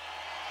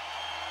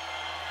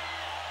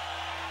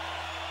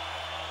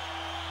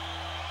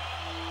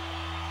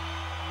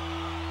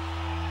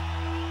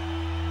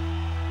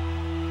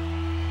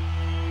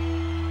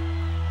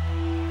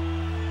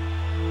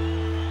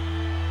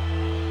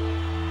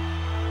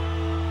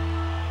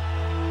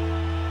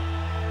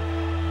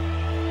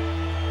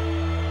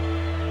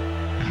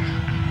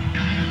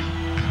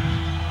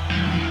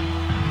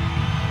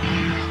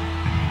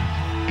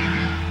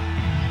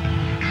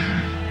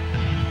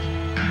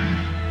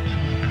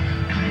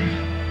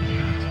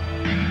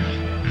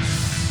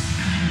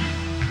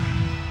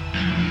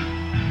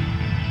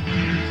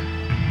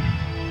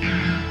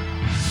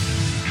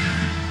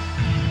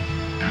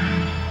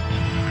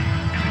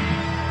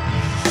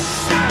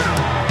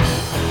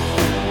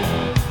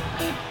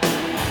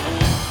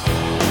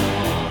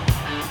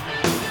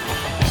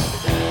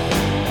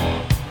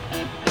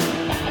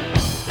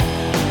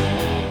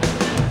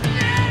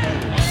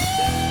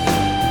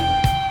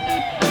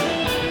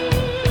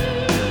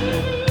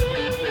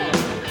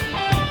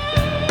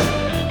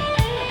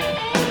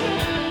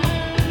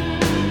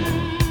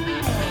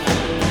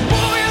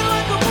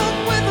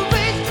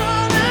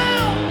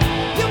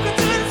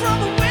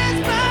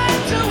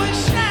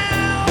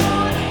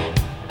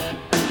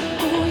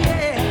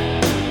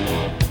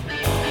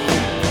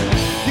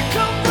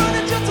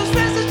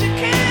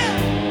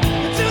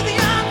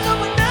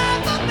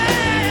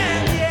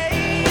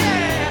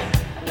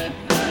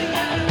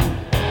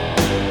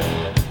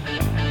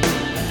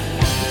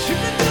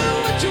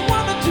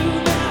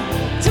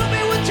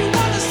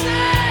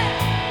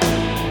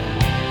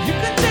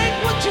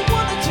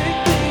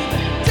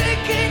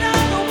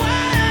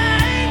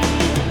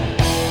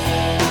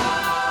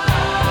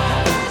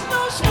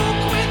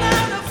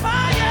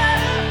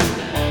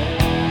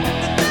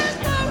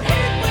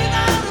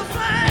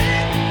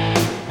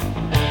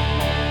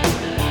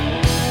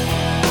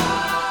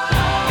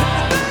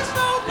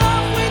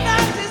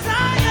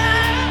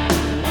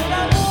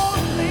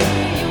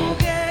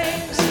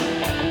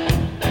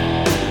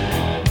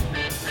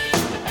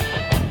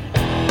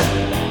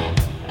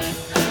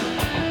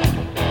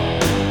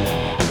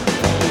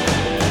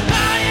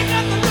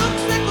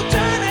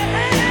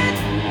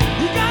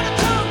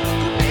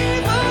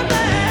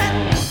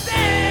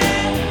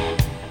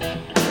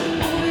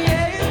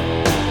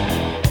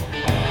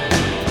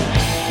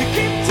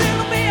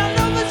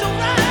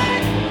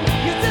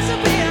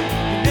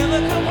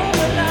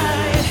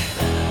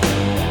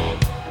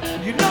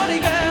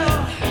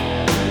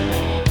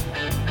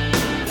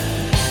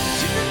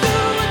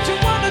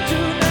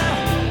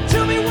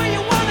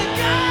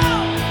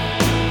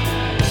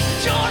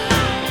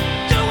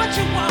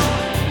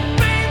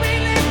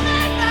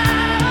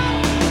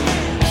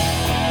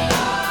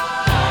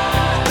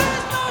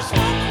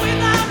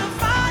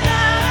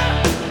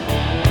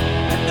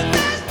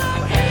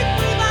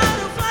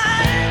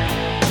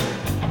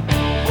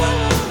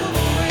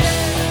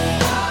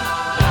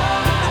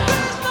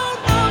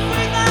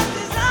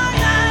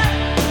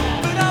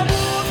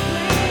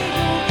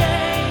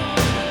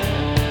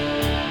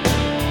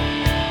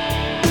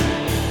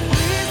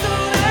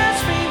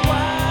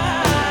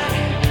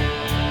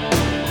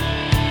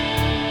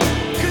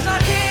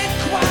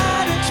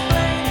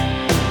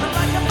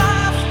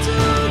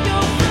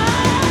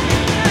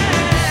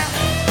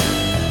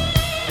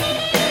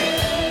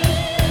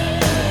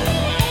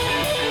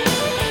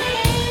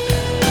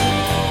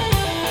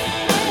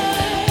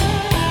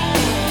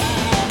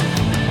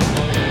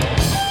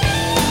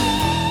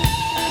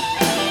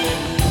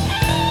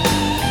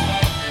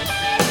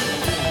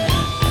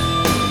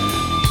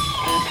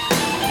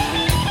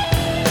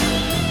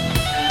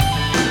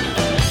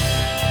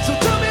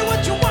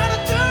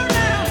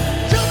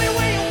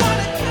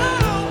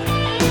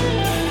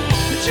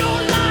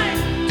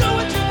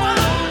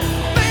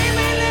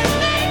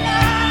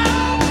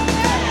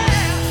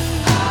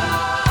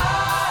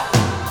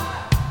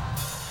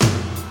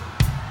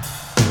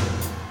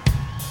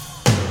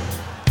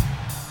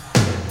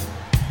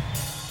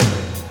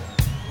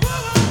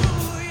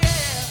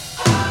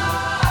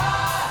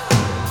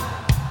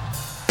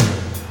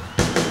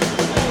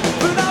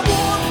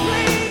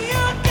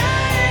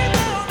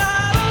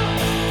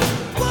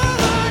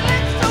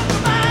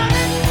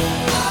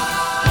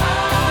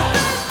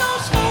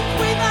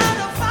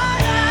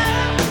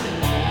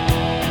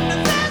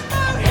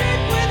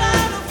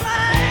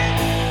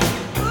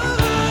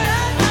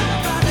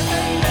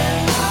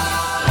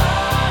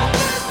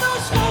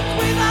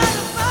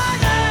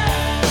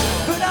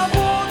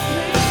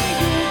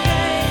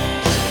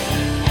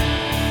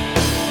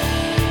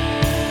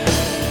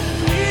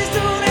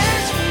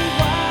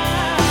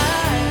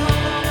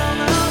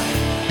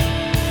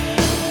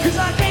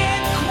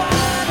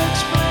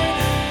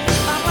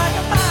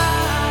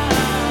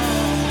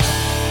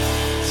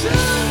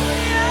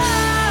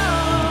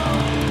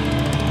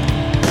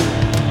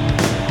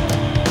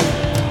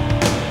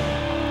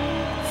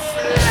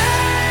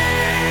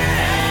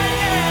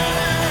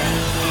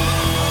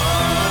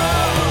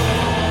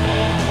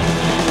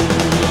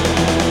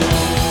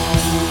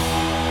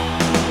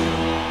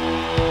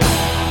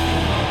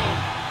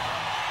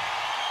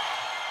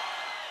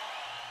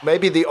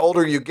 maybe the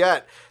older you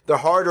get, the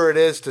harder it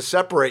is to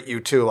separate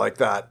you two like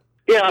that.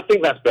 Yeah, I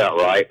think that's about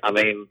right. I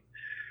mean,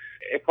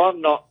 if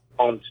I'm not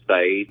on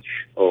stage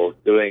or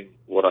doing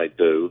what I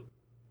do,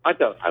 I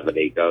don't have an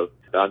ego.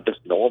 I'm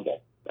just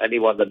normal.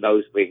 Anyone that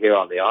knows me here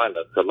on the island,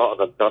 a lot of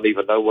them don't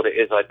even know what it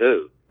is I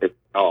do. It's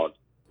odd.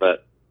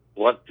 But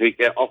once we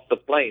get off the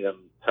plane and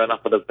turn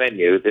up at a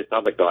venue, this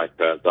other guy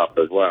turns up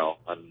as well.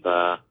 And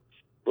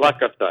like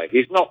I say,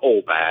 he's not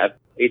all bad.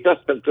 He does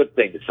some good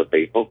things for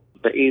people,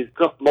 but he's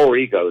got more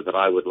ego than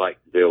I would like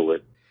to deal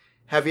with.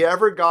 Have you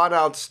ever gone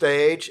out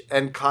stage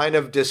and kind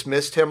of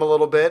dismissed him a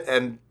little bit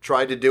and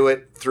tried to do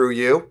it through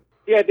you?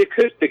 Yeah, the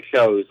acoustic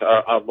shows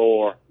are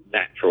more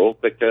natural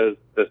because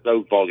there's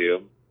no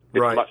volume.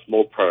 It's Right. much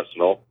more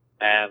personal.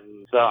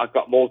 And I've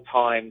got more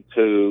time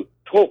to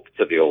talk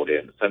to the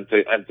audience and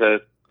to,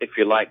 if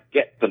you like,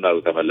 get to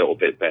know them a little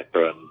bit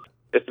better. And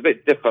it's a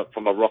bit different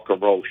from a rock and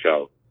roll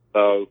show.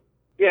 So,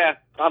 yeah,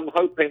 I'm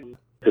hoping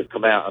to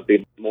come out and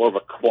be more of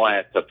a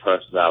quieter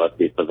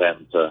personality for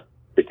them to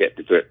get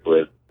to grip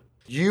with.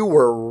 You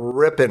were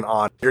ripping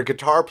on your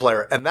guitar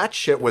player, and that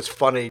shit was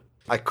funny.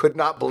 I could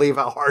not believe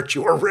how hard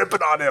you were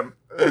ripping on him.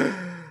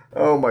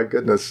 Oh, my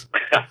goodness.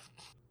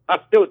 I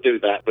still do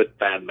that with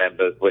band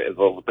members.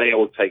 They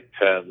all take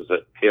turns at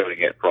hearing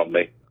it from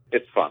me.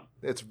 It's fun.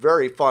 It's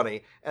very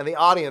funny, and the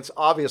audience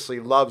obviously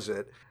loves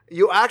it.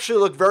 You actually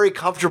look very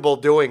comfortable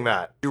doing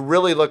that. You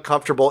really look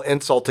comfortable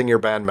insulting your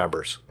band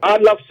members. I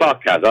love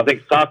sarcasm. I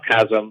think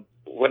sarcasm,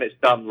 when it's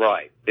done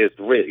right, is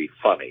really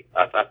funny.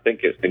 I think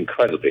it's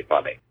incredibly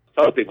funny.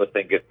 Some people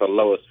think it's the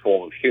lowest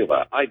form of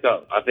humor. I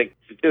don't. I think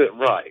to do it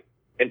right,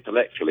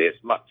 intellectually,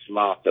 it's much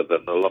smarter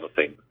than a lot of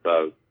things.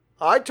 So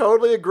I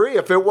totally agree.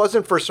 If it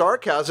wasn't for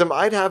sarcasm,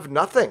 I'd have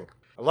nothing.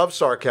 I love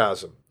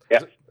sarcasm.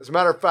 yeah. As a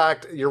matter of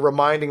fact, you're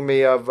reminding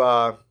me of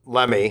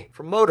Lemmy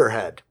from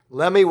Motorhead.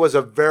 Lemmy was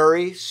a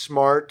very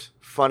smart,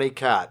 funny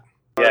cat.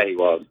 Yeah, he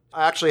was.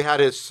 I actually had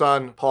his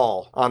son,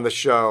 Paul, on the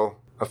show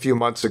a few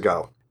months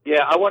ago.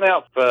 Yeah, I went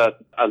out for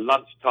a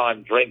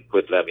lunchtime drink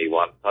with Lemmy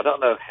once. I don't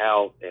know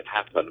how it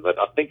happened, but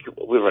I think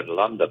we were in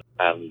London,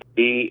 and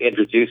he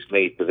introduced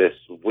me to this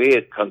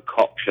weird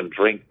concoction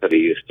drink that he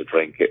used to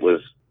drink. It was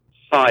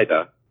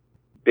cider,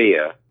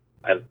 beer,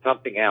 and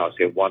something else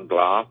in one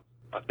glass.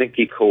 I think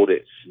he called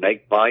it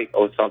snake bite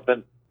or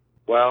something.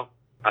 Well,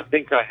 I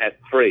think I had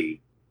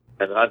 3,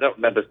 and I don't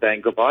remember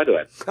saying goodbye to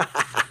him.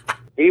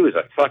 He was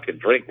a fucking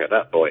drinker,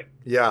 that boy.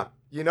 Yeah.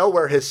 You know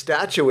where his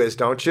statue is,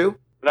 don't you?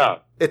 No.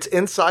 It's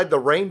inside the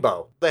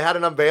Rainbow. They had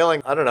an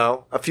unveiling, I don't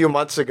know, a few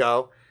months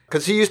ago,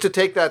 because he used to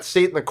take that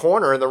seat in the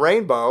corner in the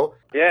Rainbow,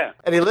 Yeah.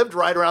 and he lived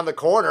right around the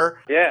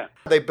corner. Yeah.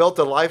 They built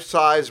a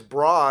life-size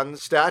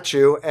bronze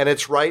statue, and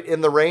it's right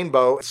in the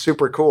Rainbow. It's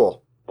super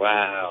cool.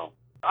 Wow.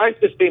 I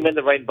used to see him in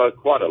the Rainbow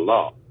quite a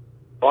lot.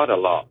 Quite a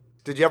lot.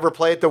 Did you ever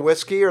play at the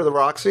Whiskey or the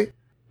Roxy?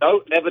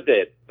 No, never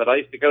did. But I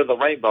used to go to the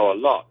Rainbow a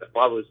lot. If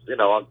I was,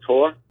 on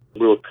tour,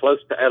 we were close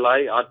to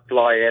LA, I'd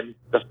fly in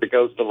just to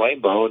go to the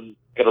Rainbow and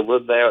get a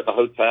room there at the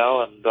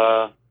hotel and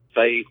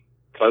stay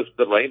close to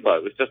the Rainbow.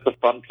 It was just a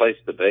fun place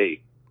to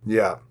be.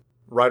 Yeah.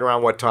 Right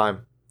around what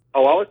time?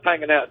 Oh, I was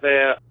hanging out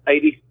there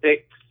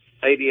 86,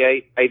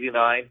 88,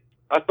 89.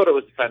 I thought it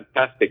was a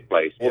fantastic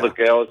place. All the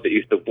girls that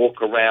used to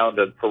walk around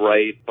and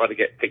parade, trying to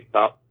get picked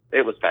up.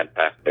 It was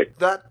fantastic.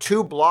 That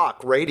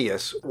 2-block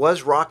radius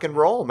was rock and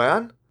roll,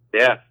 man.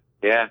 Yeah,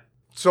 yeah.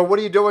 So what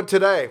are you doing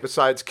today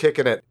besides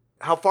kicking it?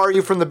 How far are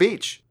you from the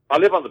beach? I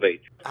live on the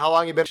beach. How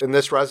long you been in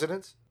this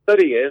residence?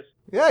 30 years.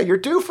 Yeah, you're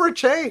due for a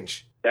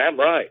change. Damn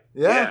right.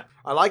 Yeah.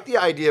 I like the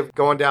idea of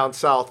going down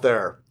south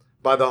there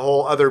by the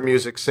whole other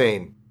music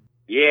scene.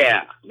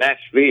 Yeah,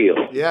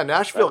 Nashville. Yeah,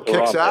 Nashville That's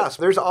where kicks I'm at. ass.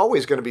 There's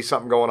always going to be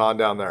something going on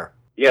down there.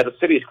 Yeah, the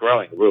city's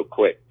growing real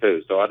quick,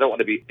 too. So I don't want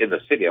to be in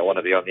the city. I want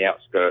to be on the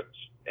outskirts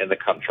in the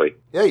country.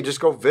 Yeah, you just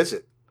go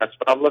visit. That's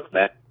what I'm looking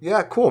at.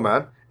 Yeah, cool,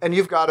 man. And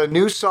you've got a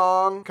new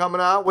song coming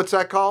out. What's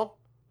that called?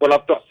 Well,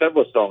 I've got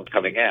several songs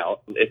coming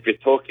out. If you're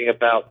talking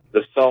about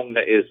the song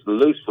that is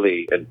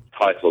loosely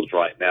entitled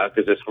right now,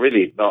 because it's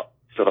really not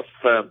sort of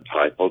firm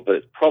title, but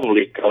it's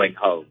probably Going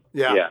Home.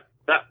 Yeah. Yeah.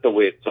 That's a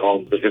weird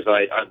song because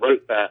I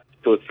wrote that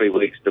 2 or 3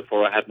 weeks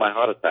before I had my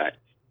heart attack.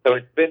 So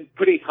it's been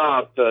pretty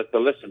hard to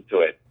listen to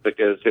it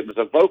because it was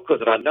a vocal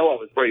that I know I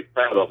was very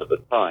proud of at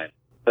the time.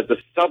 But the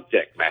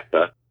subject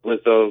matter was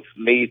of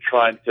me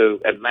trying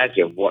to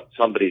imagine what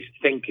somebody's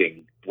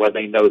thinking when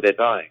they know they're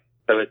dying.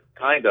 So it's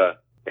kind of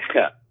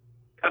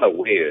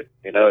weird.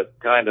 It's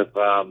kind of,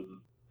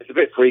 it's a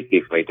bit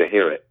freaky for me to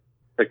hear it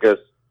because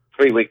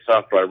 3 weeks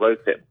after I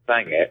wrote it and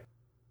sang it,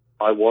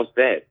 I was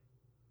dead.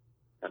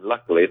 And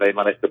luckily they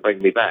managed to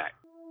bring me back.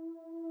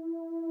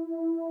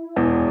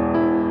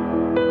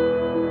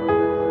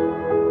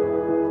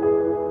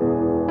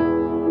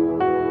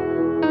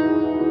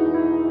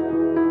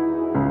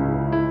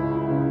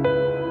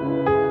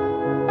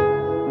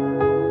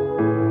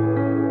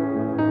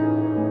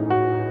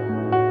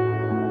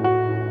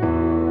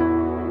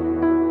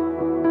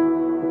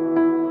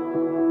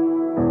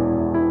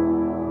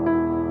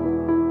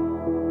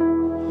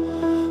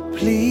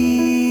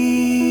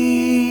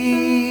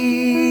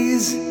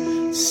 Please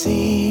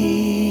see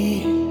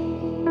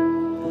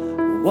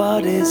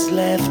that's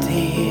left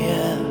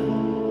here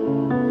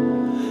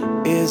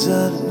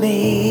isn't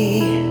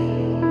me.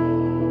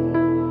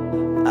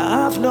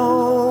 I've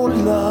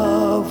known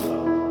love,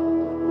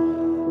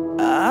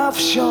 I've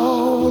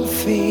shown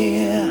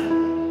fear.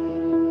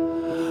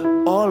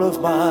 All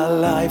of my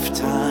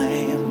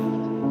lifetime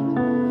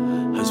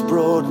has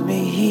brought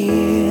me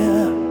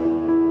here.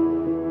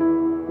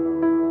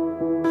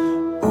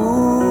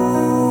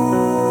 Ooh,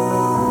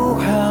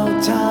 how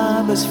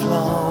time has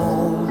flown.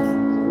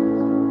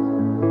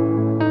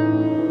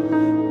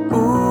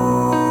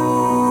 Ooh,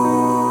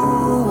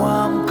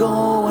 I'm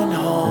going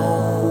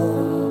home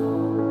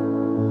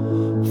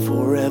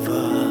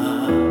forever.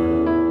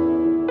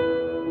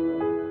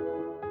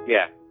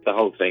 Yeah, the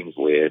whole thing's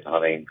weird. I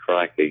mean,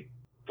 crikey.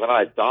 When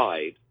I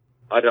died,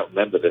 I don't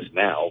remember this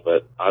now,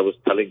 but I was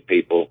telling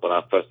people when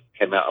I first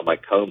came out of my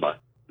coma,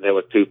 there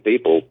were two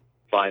people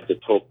trying to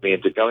talk me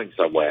into going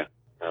somewhere.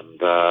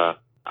 And I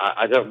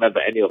don't remember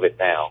any of it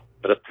now,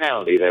 but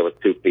apparently there were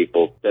two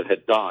people that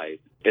had died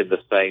in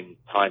the same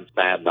time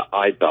span that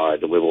I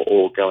died, and we were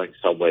all going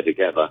somewhere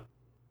together.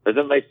 But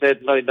then they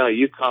said, no,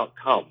 you can't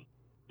come.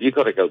 You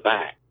got to go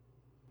back.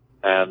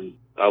 And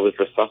I was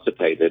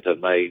resuscitated,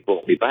 and they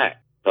brought me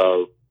back.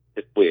 So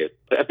it's weird,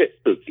 a bit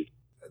spooky.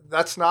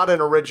 That's not an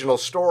original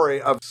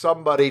story of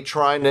somebody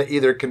trying to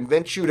either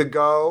convince you to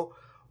go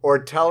or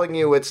telling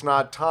you it's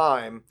not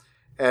time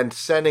and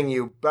sending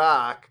you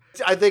back.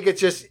 I think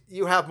it's just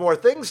you have more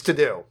things to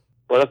do.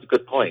 Well, that's a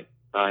good point.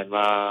 I'm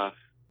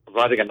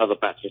writing another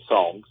batch of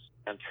songs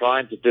and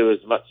trying to do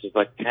as much as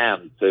I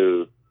can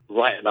to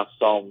write enough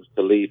songs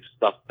to leave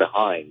stuff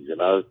behind, you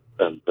know.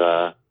 And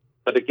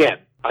but again,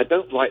 I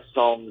don't write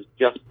songs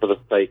just for the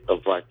sake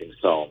of writing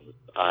songs.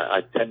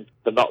 I tend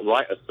to not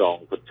write a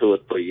song for 2 or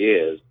 3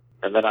 years,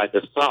 and then I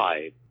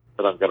decide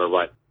that I'm going to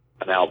write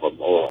an album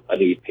or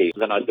an EP,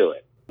 and then I do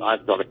it.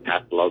 I've got a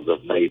catalog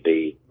of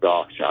maybe,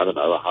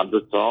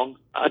 100 songs.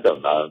 I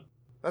don't know.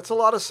 That's a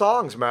lot of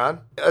songs,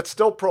 man. It's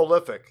still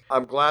prolific.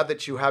 I'm glad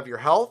that you have your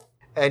health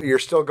and you're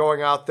still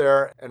going out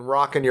there and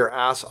rocking your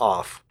ass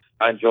off.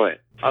 I enjoy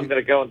it. I'm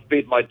going to go and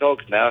feed my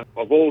dogs now.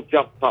 I've all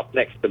jumped up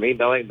next to me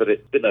knowing that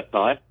it's dinner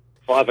time.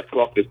 5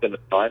 o'clock is dinner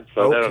time,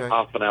 so they're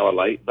half an hour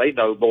late. They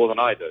know more than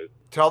I do.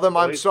 Tell them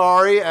I'm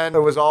sorry and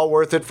it was all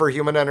worth it for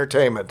human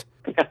entertainment.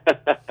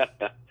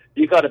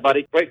 You got it,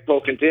 buddy. Great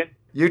talking to you.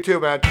 You too,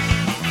 man.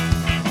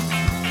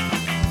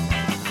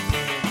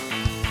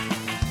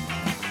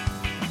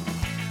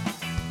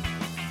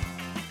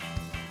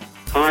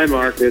 Hi,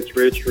 Mark. It's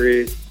Rich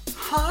Reese.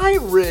 Hi,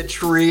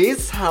 Rich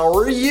Reese. How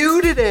are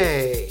you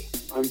today?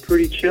 I'm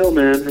pretty chill,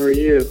 man. How are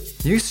you?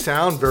 You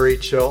sound very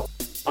chill.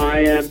 I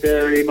am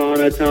very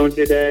monotone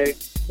today.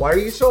 Why are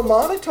you so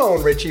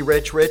monotone, Richie?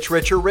 Rich? I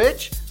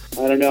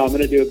don't know. I'm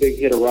going to do a big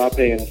hit of rape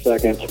in a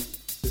second.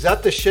 Is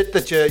that the shit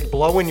that you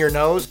blow in your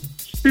nose?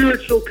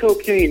 Spiritual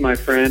cocaine, my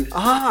friend.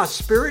 Ah,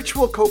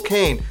 spiritual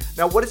cocaine.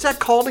 Now, what is that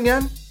called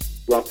again?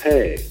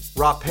 Rape.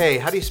 Rape.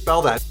 How do you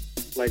spell that?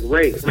 Like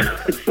rape.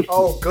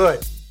 Oh,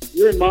 good.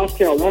 You're in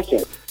Moscow,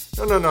 Russia.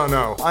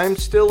 No. I'm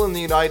still in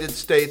the United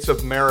States of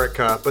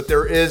America, but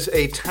there is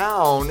a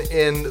town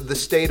in the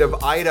state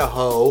of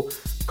Idaho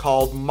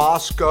called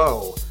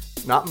Moscow,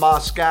 not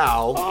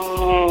Moscow.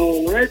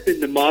 Oh, I've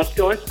been to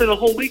Moscow. I spent a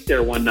whole week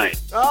there one night.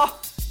 Oh.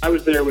 I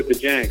was there with the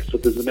Janks,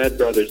 with the Zemed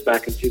brothers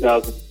back in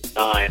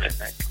 2009, I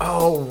think.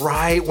 Oh,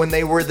 right, when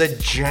they were the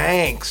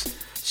Janks.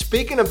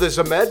 Speaking of the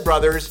Zemed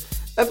brothers,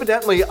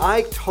 evidently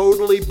I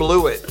totally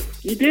blew it.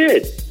 You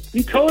did.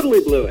 You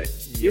totally blew it.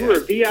 You were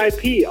a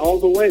VIP all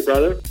the way,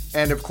 brother.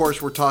 And of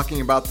course, we're talking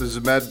about the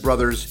Zemed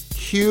brothers'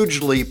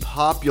 hugely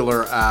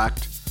popular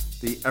act,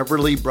 the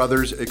Everly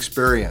Brothers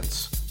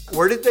Experience.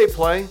 Where did they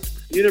play?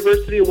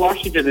 University of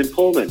Washington in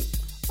Pullman.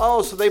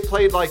 Oh, so they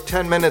played like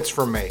 10 minutes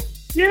from me.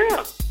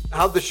 Yeah.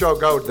 How'd the show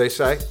go, did they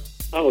say?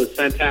 Oh, it was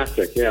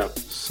fantastic, yeah.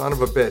 Son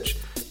of a bitch.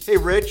 Hey,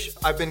 Rich,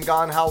 I've been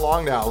gone how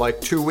long now?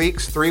 Like 2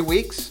 weeks, 3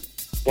 weeks?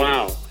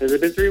 Wow. Has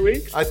it been 3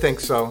 weeks? I think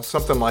so.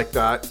 Something like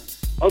that.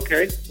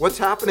 Okay. What's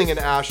happening in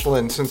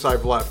Ashland since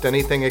I've left?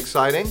 Anything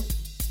exciting?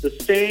 The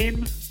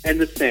same and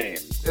the same.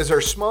 Is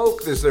there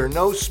smoke? Is there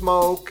no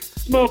smoke?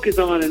 Smoke is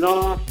on and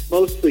off,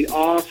 mostly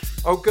off.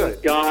 Oh, good.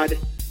 Thank God.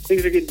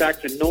 Things are getting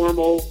back to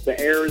normal. The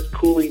air is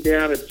cooling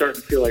down. It's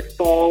starting to feel like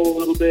fall a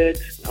little bit.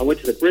 I went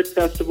to the Brit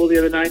Festival the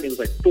other night, and it was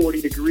like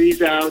 40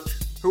 degrees out.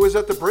 Who was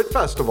at the Brit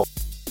Festival?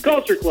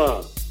 Culture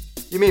Club.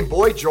 You mean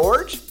Boy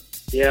George?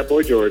 Yeah,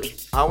 Boy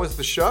George. How was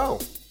the show?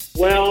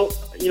 Well,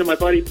 my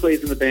buddy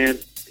plays in the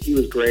band. He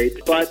was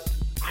great, but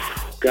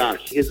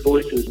gosh, his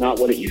voice is not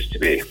what it used to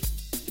be.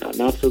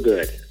 Not so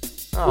good.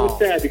 Oh. It was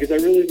sad because I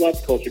really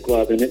loved Culture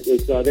Club, and it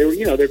was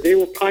they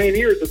were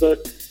pioneers of the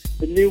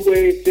new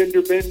wave,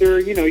 gender bender,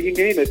 you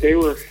name it. They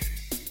were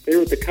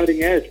at the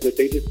cutting edge, but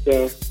they just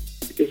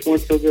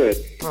weren't so good.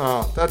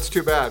 Oh, that's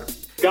too bad.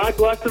 God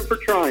bless them for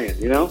trying.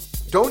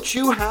 Don't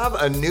you have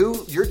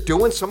you're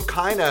doing some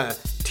kind of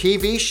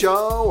TV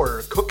show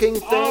or cooking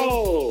thing?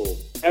 Oh.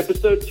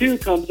 Episode 2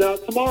 comes out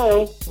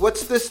tomorrow.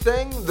 What's this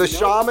thing? The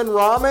shaman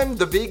ramen?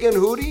 The vegan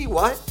hootie?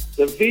 What?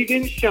 The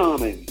Vegan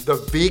Shaman. The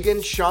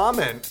Vegan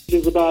Shaman. Which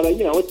is about a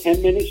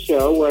 10-minute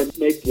show where I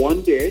make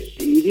one dish,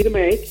 easy to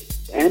make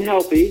and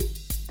healthy,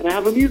 and I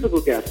have a musical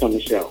guest on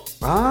the show.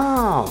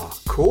 Ah,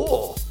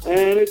 cool.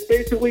 And it's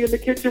basically in the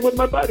kitchen with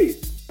my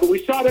buddies.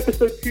 We shot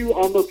episode 2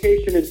 on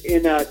location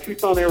in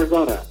Tucson,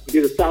 Arizona. We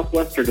did a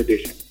Southwestern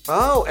edition.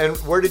 Oh, and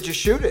where did you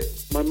shoot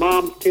it? My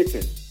mom's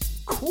kitchen.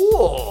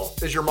 Cool.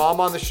 Is your mom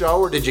on the show,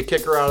 or did you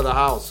kick her out of the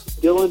house?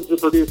 Dylan's the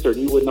producer, and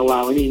he wouldn't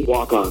allow any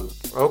walk-ons.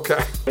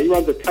 Okay. He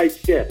runs a tight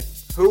ship.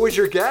 Who was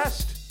your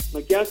guest?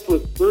 My guest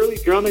was Burley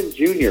Drummond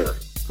Jr.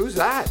 Who's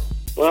that?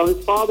 Well,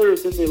 his father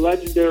is in the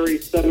legendary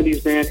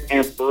 70s band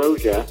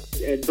Ambrosia,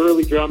 and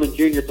Burley Drummond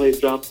Jr.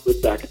 plays drums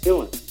with Zach and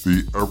Dylan.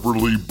 The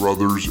Everly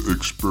Brothers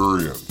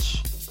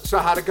Experience. So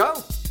how'd it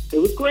go? It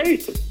was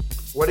great.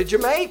 What did you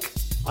make?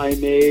 I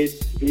made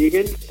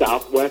vegan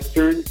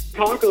Southwestern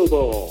taco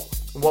bowl.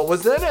 What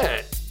was in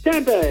it?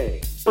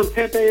 Tempeh from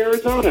Tempe,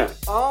 Arizona.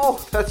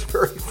 Oh, that's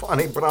very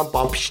funny. But I'm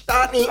bump.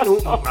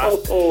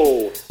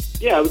 Oh,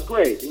 yeah, it was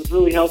great. It was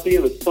really healthy.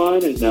 It was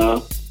fun, and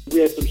we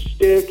had some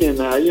shtick, and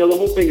the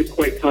whole thing is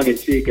quite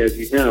tongue-in-cheek, as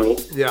you know.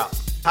 Yeah.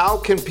 How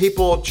can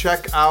people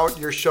check out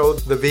your show,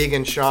 The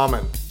Vegan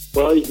Shaman?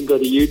 Well, you can go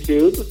to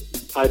YouTube,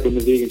 type in The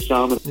Vegan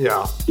Shaman.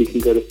 Yeah. You can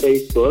go to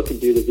Facebook and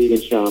do The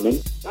Vegan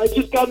Shaman. I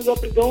just got it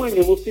up and going,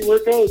 and we'll see where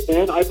it goes,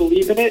 man. I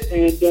believe in it,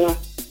 and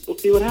we'll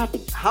see what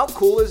happens. How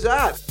cool is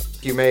that?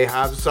 You may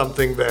have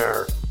something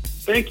there.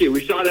 Thank you.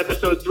 We shot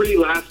episode 3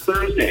 last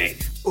Thursday.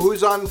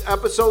 Who's on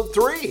episode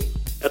 3?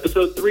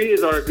 Episode 3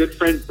 is our good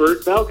friend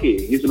Bert Belke.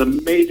 He's an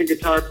amazing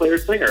guitar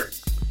player-singer.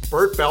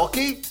 Bert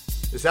Belke?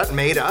 Is that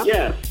made up?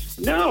 Yes.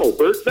 No,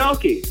 Bert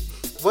Belke.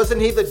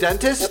 Wasn't he the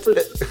dentist?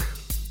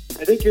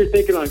 I think you're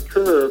thinking on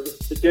Curb.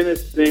 The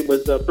dentist's name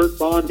was Bert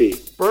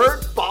Bondi.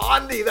 Bert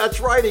Bondi, that's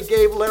right. He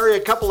gave Larry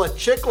a couple of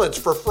chiclets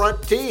for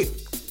front teeth.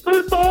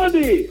 Bert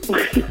Bondi!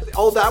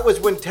 Oh, that was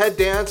when Ted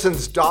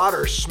Danson's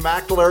daughter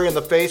smacked Larry in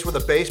the face with a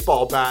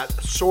baseball bat,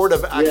 sort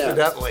of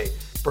accidentally. Yeah.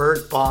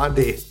 Bert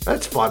Bondi.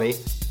 That's funny.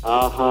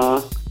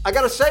 Uh-huh. I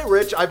gotta say,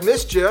 Rich, I've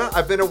missed you.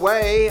 I've been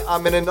away.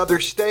 I'm in another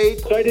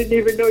state. I didn't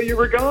even know you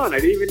were gone. I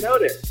didn't even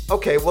notice.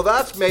 Okay, well,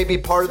 that's maybe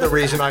part of the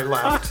reason I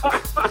left.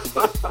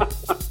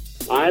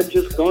 I'm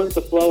just going with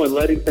the flow and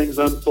letting things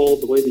unfold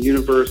the way the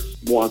universe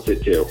wants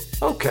it to.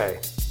 Okay.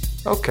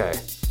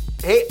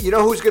 Hey, you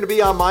know who's going to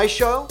be on my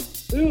show?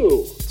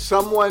 Who?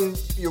 Someone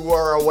you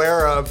are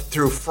aware of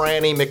through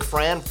Franny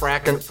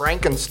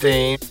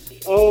Frankenstein.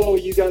 Oh,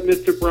 you got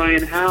Mr.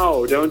 Brian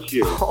Howe, don't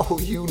you? Oh,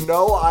 you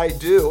know I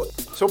do.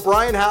 So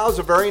Brian Howe's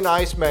a very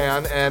nice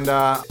man, and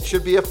it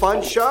should be a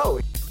fun show.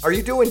 Are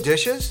you doing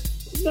dishes?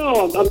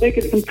 No, I'm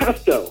making some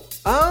pesto.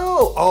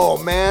 Oh,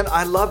 man,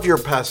 I love your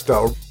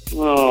pesto.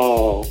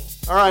 Oh.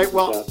 All right,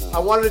 well, I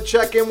wanted to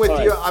check in with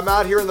you. I'm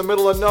out here in the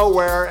middle of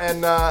nowhere,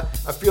 and I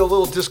feel a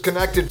little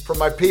disconnected from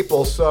my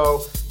people,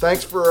 so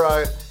thanks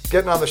for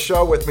getting on the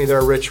show with me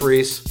there, Rich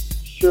Reese.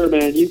 Sure,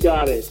 man, you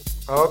got it.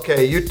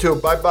 Okay, you too.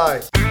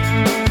 Bye-bye.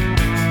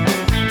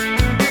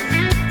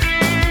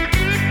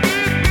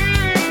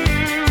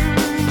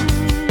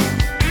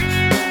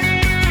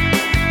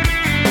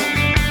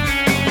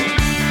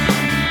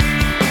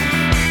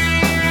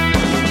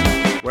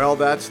 Well,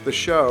 that's the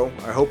show.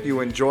 I hope you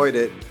enjoyed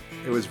it.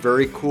 It was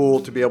very cool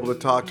to be able to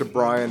talk to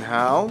Brian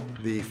Howe,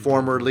 the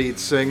former lead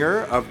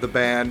singer of the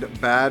band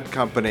Bad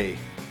Company.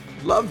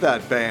 Love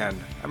that band.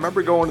 I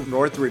remember going to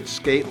Northridge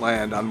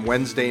Skateland on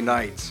Wednesday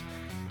nights,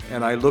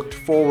 and I looked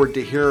forward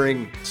to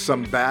hearing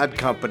some Bad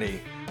Company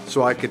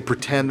so I could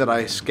pretend that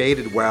I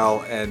skated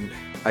well and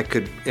I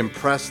could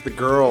impress the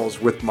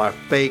girls with my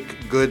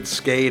fake good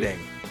skating.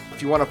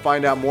 If you want to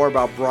find out more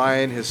about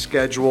Brian, his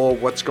schedule,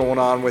 what's going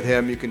on with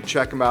him, you can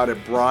check him out at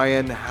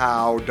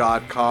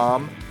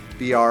brianhowe.com,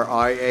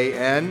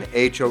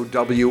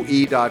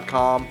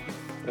 BrianHowe.com,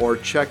 or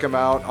check him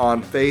out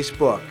on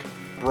Facebook.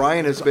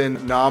 Brian has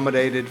been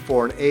nominated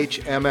for an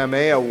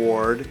HMMA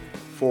award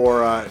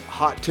for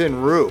Hot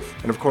Tin Roof.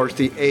 And of course,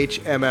 the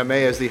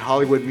HMMA is the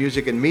Hollywood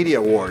Music and Media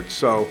Awards.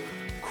 So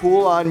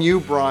cool on you,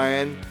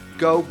 Brian.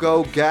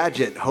 Go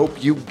Gadget.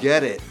 Hope you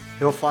get it.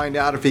 He'll find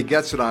out if he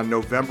gets it on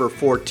November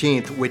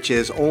 14th, which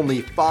is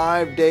only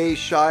 5 days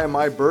shy of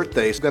my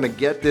birthday. He's going to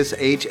get this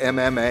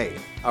HMMA.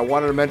 I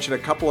wanted to mention a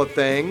couple of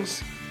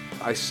things.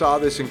 I saw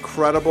this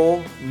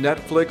incredible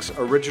Netflix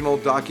original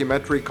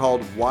documentary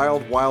called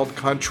Wild Wild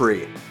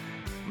Country.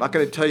 I'm not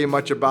going to tell you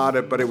much about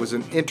it, but it was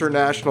an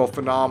international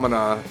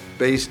phenomena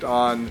based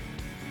on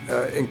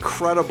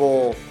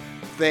incredible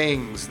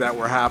things that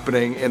were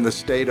happening in the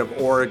state of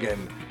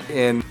Oregon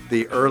in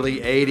the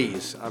early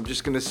 80s. I'm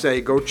just going to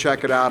say, go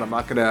check it out. I'm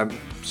not going to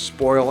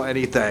spoil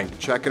anything.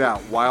 Check it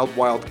out, Wild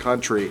Wild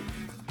Country.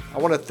 I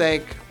want to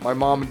thank my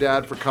mom and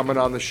dad for coming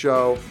on the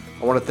show.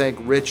 I want to thank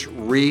Rich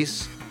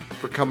Reese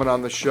for coming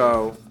on the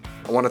show.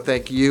 I want to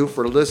thank you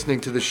for listening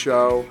to the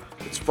show.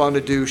 It's fun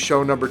to do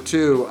show number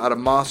 2 out of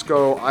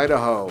Moscow,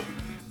 Idaho.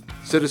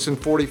 Citizen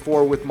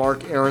 44 with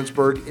Mark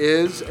Ahrensberg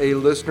is a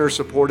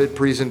listener-supported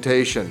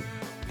presentation.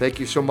 Thank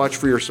you so much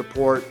for your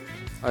support.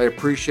 I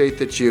appreciate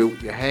that you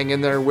hang in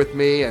there with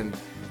me and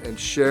and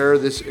share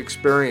this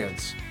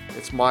experience.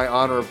 It's my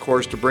honor, of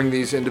course, to bring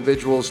these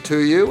individuals to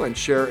you and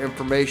share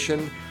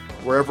information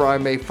wherever I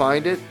may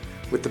find it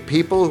with the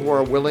people who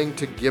are willing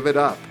to give it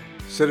up.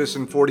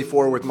 Citizen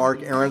 44 with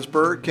Mark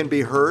Ahrensberg can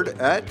be heard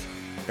at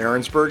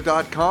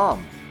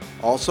ahrensberg.com.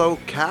 Also,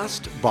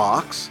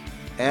 CastBox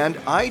and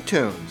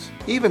iTunes,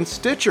 even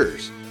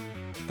Stitchers.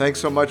 Thanks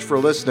so much for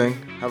listening.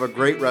 Have a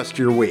great rest of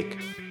your week.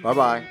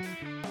 Bye-bye.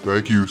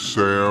 Thank you,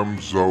 Sam,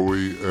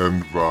 Zoe,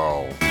 and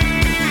Val.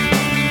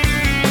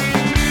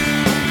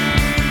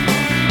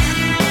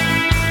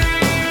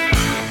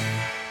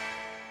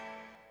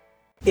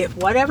 If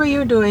whatever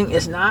you're doing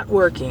is not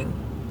working,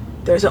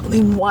 there's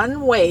only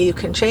one way you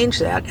can change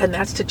that, and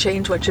that's to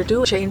change what you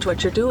do, change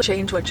what you do,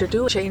 change what you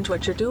do, change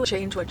what you do,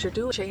 change what you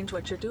do, change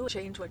what you do,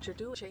 change what you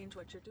do, change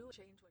what you do,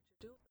 change what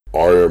you do.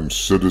 I am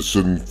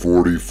Citizen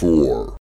 44.